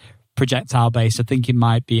is projectile-based. I think it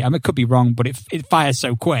might be. I mean, it could be wrong, but it fires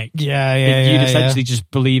so quick. You'd essentially just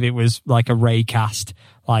believe it was like a raycast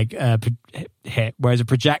hit, whereas a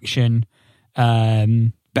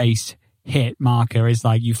projection-based hit marker is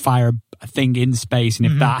like you fire a thing in space, and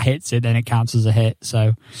if that hits it, then it counts as a hit.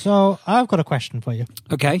 So I've got a question for you.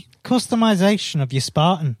 Okay. Customization of your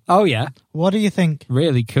Spartan. Oh, yeah. What do you think?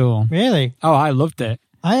 Really cool. Really? Oh, I loved it.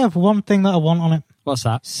 I have one thing that I want on it. What's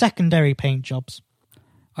that? Secondary paint jobs.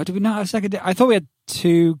 Oh, do we not have secondary? I thought we had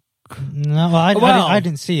two. No, I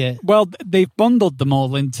didn't see it. Well, they've bundled them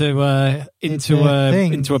all into a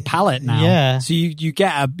palette now. Yeah. So you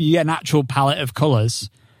get an actual palette of colours.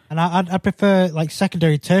 And I prefer like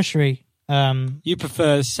secondary, tertiary. You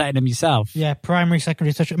prefer setting them yourself? Yeah, primary,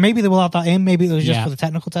 secondary, tertiary. Maybe they will have that in. Maybe it was just for the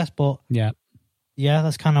technical test, but yeah,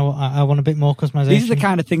 that's kind of what I want a bit more customization. These are the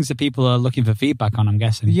kind of things that people are looking for feedback on, I'm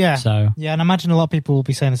guessing. Yeah. So yeah, and I imagine a lot of people will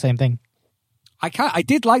be saying the same thing. I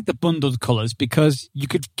did like the bundled colours because you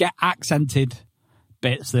could get accented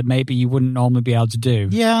bits that maybe you wouldn't normally be able to do.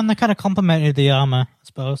 Yeah, and they kind of complemented the armour, I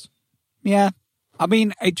suppose. Yeah. I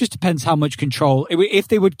mean, it just depends how much control. If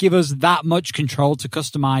they would give us that much control to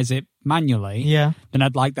customize it manually, then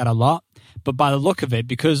I'd like that a lot. But by the look of it,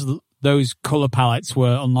 because those color palettes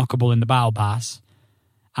were unlockable in the Battle Pass,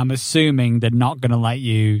 I'm assuming they're not going to let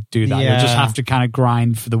you do that. You'll just have to kind of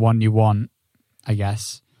grind for the one you want, I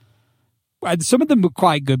guess. And some of them were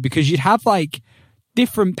quite good because you'd have like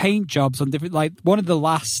different paint jobs on different, like one of the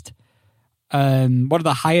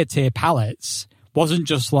higher tier palettes wasn't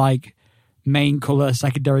just like main color,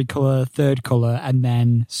 secondary color, third color, and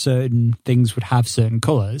then certain things would have certain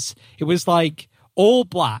colors. It was like all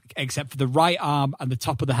black except for the right arm and the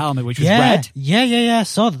top of the helmet, which was red. Yeah. I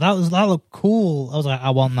saw that. That looked cool. I was like, I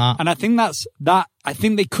want that. And I think I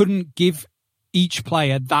think they couldn't give each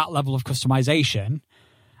player that level of customization,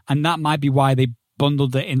 and that might be why they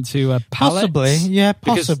bundled it into a palette.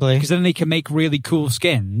 Possibly. Because then they can make really cool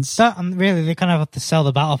skins. That, and really, they kind of have to sell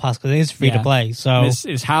the Battle Pass because it is free to play. So this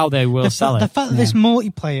is how they will sell it. The fact that this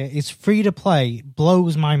multiplayer is free to play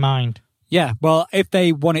blows my mind. Yeah, well, if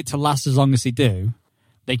they want it to last as long as they do,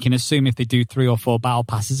 they can assume if they do 3 or 4 Battle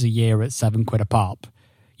Passes a year at £7 a pop,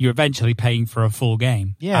 you're eventually paying for a full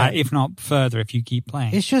game. Yeah, if not further, if you keep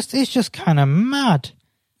playing. It's just kind of mad.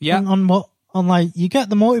 Yeah, on like you get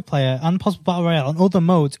the multiplayer and possible battle royale and other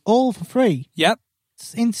modes all for free. Yep.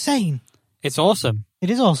 It's insane. It's awesome. It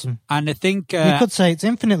is awesome. And I think... you could say it's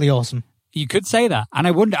infinitely awesome. You could say that. And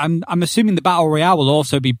I wonder, I'm assuming the Battle Royale will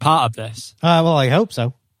also be part of this. Well, I hope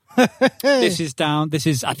so. This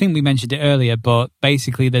is, I think we mentioned it earlier, but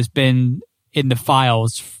basically there's been, in the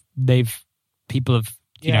files, people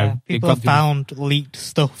have found leaked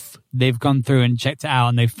stuff. They've gone through and checked it out,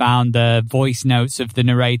 and they've found voice notes of the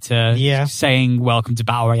narrator saying, "Welcome to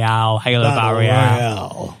Battle Royale, Halo Battle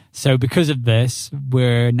Royale." So because of this,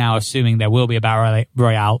 we're now assuming there will be a Battle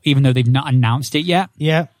Royale, even though they've not announced it yet.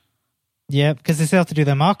 Yeah, because they still have to do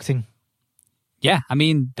their marketing. Yeah, I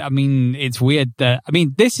mean, it's weird that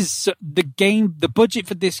this is the game. The budget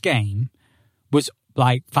for this game was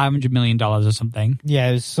like $500 million or something. Yeah,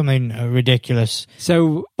 it was something ridiculous.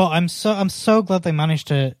 So, but I'm so glad they managed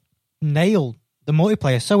to nail the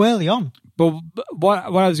multiplayer so early on. But what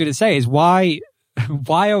I was going to say is why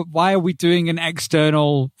are we doing an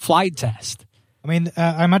external flight test? I mean,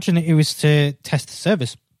 I imagine it was to test the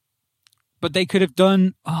service. But they could have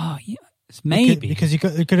done. Maybe because you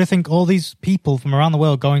could have think all these people from around the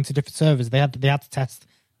world going to different servers. They had to test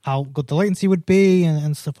how good the latency would be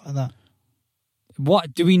and stuff like that.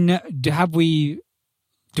 What do we know? Do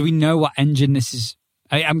we know what engine this is?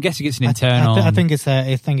 I'm guessing it's an internal. I think it's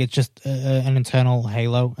just an internal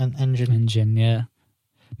Halo engine. Engine, yeah.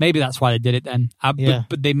 Maybe that's why they did it then.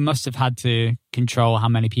 But they must have had to control how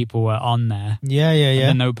many people were on there. Yeah.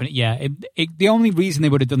 And then open it. Yeah. The only reason they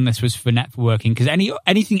would have done this was for networking, because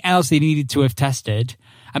anything else they needed to have tested.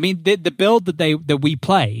 I mean, the build that we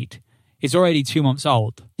played is already 2 months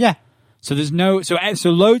old. Yeah. So there's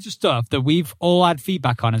so loads of stuff that we've all had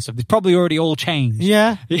feedback on and stuff. It's probably already all changed.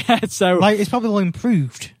 Yeah. Yeah. So it's probably all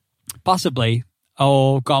improved. Possibly.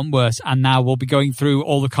 Or gotten worse, and now we'll be going through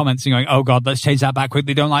all the comments and going, "Oh God, let's change that back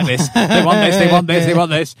quickly. Don't like this. They want this. They want this. They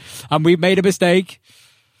want this," and we've made a mistake.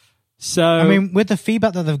 So I mean, with the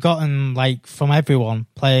feedback that they've gotten, like from everyone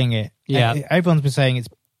playing it, everyone's been saying it's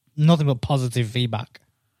nothing but positive feedback.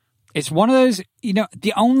 It's one of those,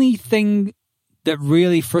 the only thing that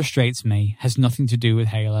really frustrates me has nothing to do with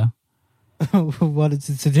Halo. What is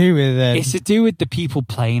it to do with? It's to do with the people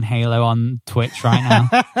playing Halo on Twitch right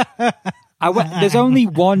now. There's only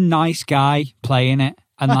one nice guy playing it,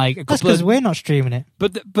 and like a couple. That's because we're not streaming it.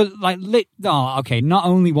 But not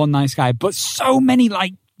only one nice guy, but so many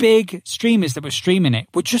like big streamers that were streaming it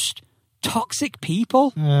were just toxic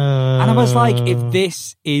people. And I was like, if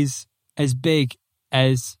this is as big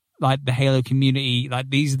as like the Halo community, like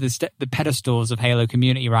these are the pedestals of Halo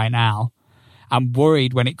community right now, I'm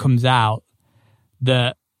worried when it comes out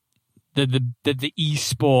that the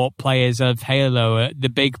esport players of Halo, the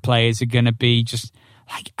big players, are going to be just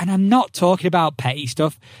like, and I'm not talking about petty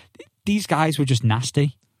stuff. These guys were just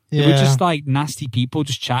nasty. They were just like nasty people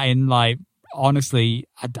just chatting. Like, honestly,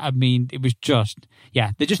 I mean, it was just,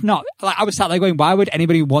 they're just not, like, I was sat there going, why would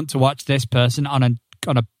anybody want to watch this person on a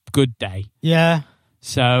good day? Yeah.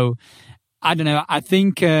 So, I don't know. I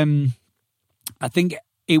think time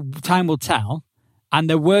will tell. And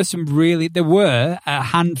there were a small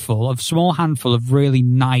handful of really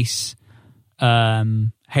nice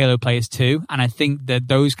Halo players too. And I think that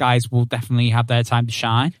those guys will definitely have their time to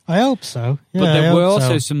shine. I hope so. Yeah, but there were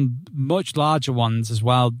also some much larger ones as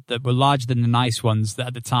well that were larger than the nice ones that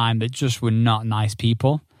at the time that just were not nice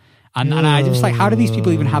people. And I was like, how do these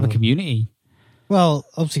people even have a community? Well,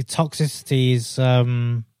 obviously toxicity is,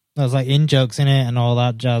 there's like in-jokes in it and all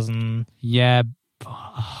that jazz. And yeah.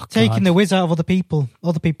 Taking the whiz out of other people.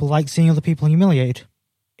 Other people like seeing other people humiliated.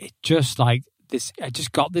 It just like this. I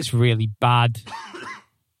just got this really bad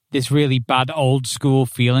old school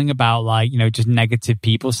feeling about like, just negative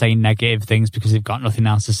people saying negative things because they've got nothing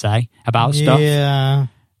else to say about stuff. Yeah.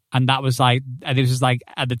 And that was like, at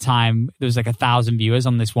the time there was like 1,000 viewers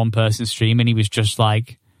on this one person's stream, and he was just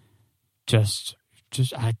like, So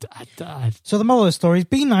the moral of the story is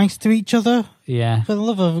be nice to each other. Yeah. For the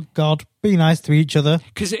love of God, be nice to each other.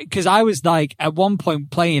 Because I was like, at one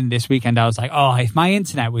point playing this weekend, I was like, oh, if my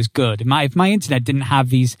internet was good, if my internet didn't have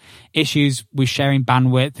these issues with sharing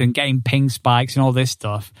bandwidth and getting ping spikes and all this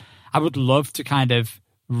stuff, I would love to kind of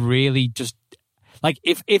really just, like,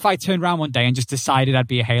 if I turned around one day and just decided I'd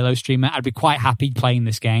be a Halo streamer, I'd be quite happy playing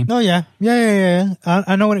this game. Oh, yeah. Yeah.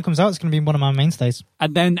 I know when it comes out, it's going to be one of my mainstays.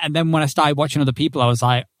 And then when I started watching other people, I was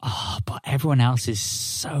like, oh, but everyone else is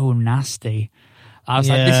so nasty. I was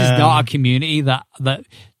like, this is not a community that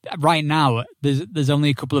right now, there's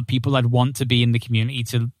only a couple of people I'd want to be in the community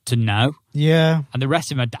to know. Yeah. And the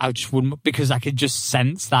rest of them, I just wouldn't, because I could just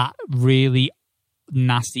sense that really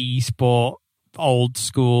nasty esport, old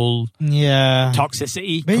school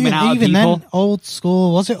toxicity coming out of people. Even then, old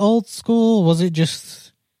school, was it old school? Was it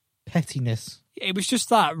just pettiness? it was just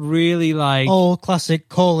that really like old classic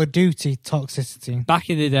Call of Duty toxicity. back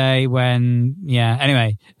in the day when,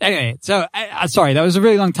 Anyway. So sorry, that was a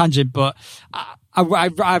really long tangent, but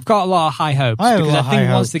I've got a lot of high hopes I have a because lot I of think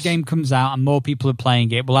high once the hopes. game comes out and more people are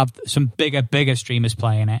playing it, we'll have some bigger streamers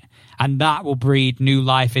playing it, and that will breed new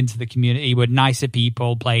life into the community with nicer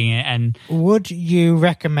people playing it. And Would you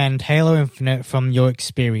recommend Halo Infinite from your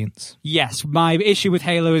experience? yes, my issue with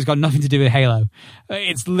Halo has got nothing to do with Halo.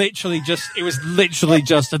 It was literally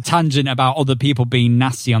just a tangent about other people being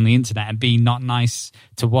nasty on the internet and being not nice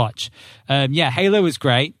to watch. Halo is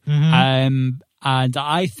great. And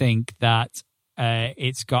I think that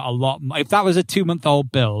it's got a lot more. If that was a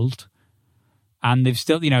 2-month-old build, and they've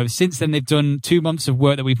still, since then they've done 2 months of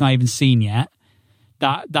work that we've not even seen yet,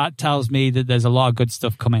 that tells me that there's a lot of good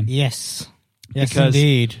stuff coming. Yes, Because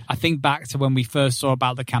indeed. I think back to when we first saw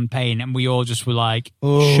about the campaign and we all just were like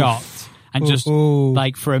Oof. shocked. And just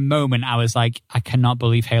like for a moment, I was like, I cannot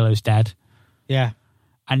believe Halo's dead. Yeah.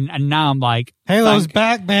 And now I'm like, Halo's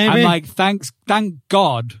back, baby. I'm like, thank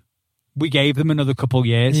God we gave them another couple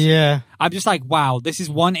years. Yeah. I'm just like, wow, this is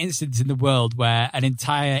one instance in the world where an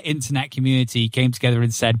entire internet community came together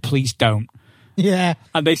and said, please don't. Yeah.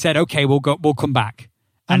 And they said, okay, we'll come back.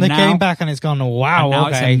 And they now, came back and it's gone, wow, and now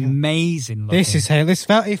okay. it's amazing looking. This is Halo.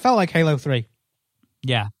 It felt like Halo 3.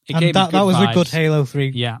 Yeah. It And gave me that good was vibes. a good Halo 3.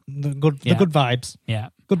 Yeah. The good Yeah. vibes. Yeah.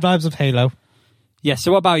 Good vibes of Halo. Yeah,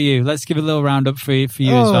 so what about you? Let's give a little roundup for you as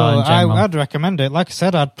well in general. I'd recommend it. Like I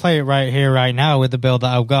said, I'd play it right here, right now with the build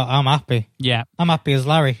that I've got. I'm happy. Yeah. I'm happy as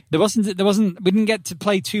Larry. We didn't get to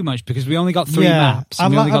play too much because we only got 3 maps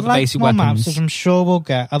and we only got the like basic some more weapons. maps, which I'm sure we'll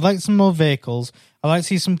get. I'd like some more vehicles. I'd like to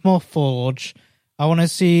see some more Forge. I want to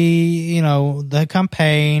see, the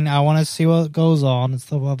campaign. I want to see what goes on and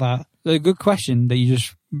stuff like that. A good question that you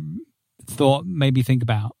just made me think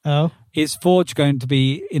about. Oh, Is Forge going to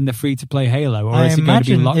be in the free-to-play Halo, or I is it going to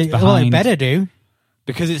be imagine locked behind? Well, it better do.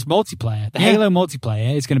 Because it's multiplayer. The Yeah. Halo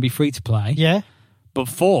multiplayer is going to be free-to-play, Yeah. but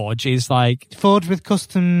Forge is like Forge with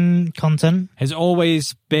custom content. has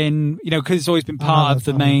always been, because it's always been part of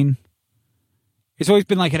the main. It's always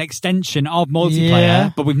been like an extension of multiplayer,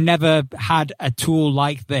 Yeah. but we've never had a tool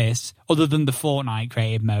like this other than the Fortnite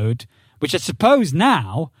creative mode, which I suppose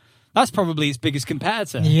now that's probably its biggest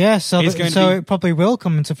competitor. Yeah, so It's going to be- it probably will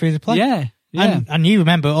come into free to play. Yeah. And you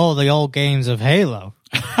remember all the old games of Halo.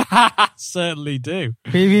 I certainly do.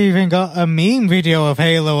 We've even got a meme video of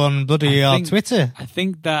Halo on bloody I think- Twitter. I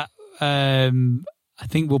think that I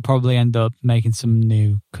think we'll probably end up making some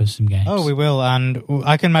new custom games. Oh, we will, and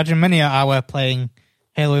I can imagine many an hour playing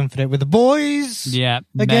Halo Infinite with the boys. Yeah,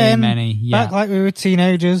 Again, many. Yeah. back like we were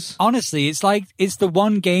teenagers. Honestly, it's the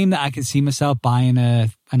one game that I can see myself buying an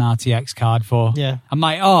RTX card for. Yeah. I'm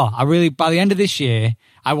like, by the end of this year,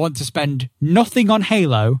 I want to spend nothing on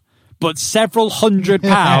Halo, but several £100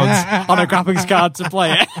 on a graphics card to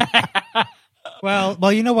play it.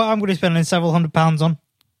 Well, you know what I'm going to be spending several £100 on?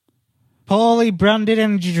 Poorly branded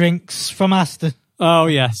energy drinks from Aston. Oh,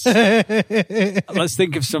 yes. Let's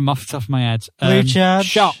think of some off the top of my head. Blue Charge.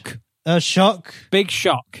 Shock. Shock. Big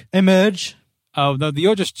Shock. Emerge. Oh, no,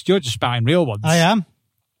 you're just spouting real ones. I am.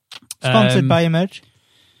 Sponsored by Emerge.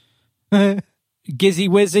 Gizzy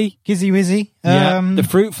Wizzy. Gizzy Wizzy. The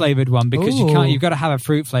fruit flavored one, because you've got to have a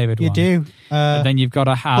fruit flavored one. You do. But then you've got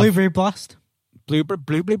to have Blueberry Blast.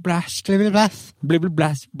 Blueberry Blast. Blueberry Blast. Blueberry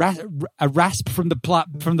Blast. A rasp from the past.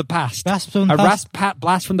 Rasp from the a past.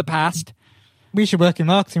 blast from the past. We should work in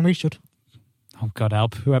marketing. We should. Oh, God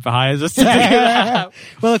help whoever hires us to do that.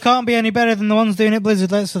 Well, it can't be any better than the ones doing it Blizzard.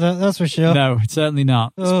 That's for sure. No, it's certainly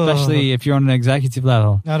not. Oh. Especially if you're on an executive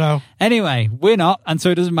level. I know. Anyway, we're not, and so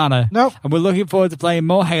it doesn't matter. Nope. And we're looking forward to playing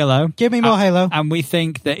more Halo. Give me more Halo. And we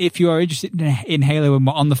think that if you are interested in Halo and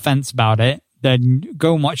we're on the fence about it, then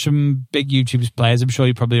go and watch some big YouTubers players. I'm sure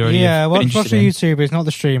you probably already have been watch interested the in. YouTubers, not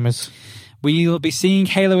the streamers. We'll be seeing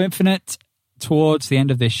Halo Infinite towards the end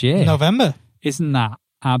of this year. November. Isn't that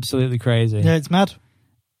absolutely crazy? Yeah, it's mad.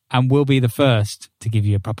 And we'll be the first to give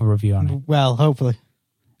you a proper review on it. Well, hopefully.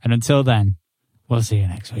 And until then, we'll see you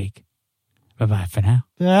next week. Bye-bye for now.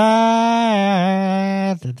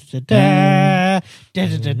 I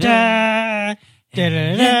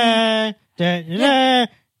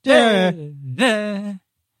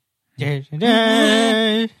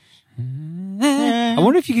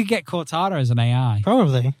wonder if you could get Cortana as an AI.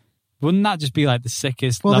 Probably. Wouldn't that just be like the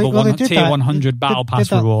sickest Well, level they one did tier that. 100 battle Did pass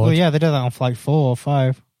that- reward? Well, yeah, they did that on Flight 4 or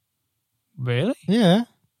 5. Really? Yeah.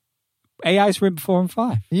 AI's were in 4 and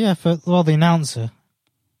 5. Yeah, the announcer.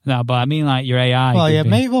 No, but I mean like your AI. Well, could yeah, be-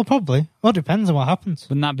 maybe. Well, probably. Well, depends on what happens.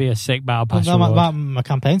 Wouldn't that be a sick battle pass That reward? might be a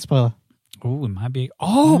campaign spoiler. Oh, it might be.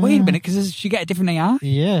 Oh, wait a minute, because you get a different AI.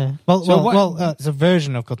 Yeah. It's a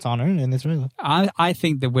version of Cortana in this trailer. I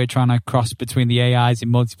think that we're trying to cross between the AIs in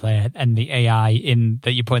multiplayer and the AI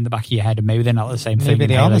that you put in the back of your head, and maybe they're not the same thing. Maybe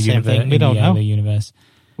they are the same thing. We don't know. Universe.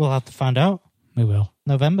 We'll have to find out. We will.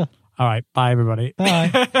 November. All right. Bye, everybody.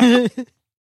 Bye.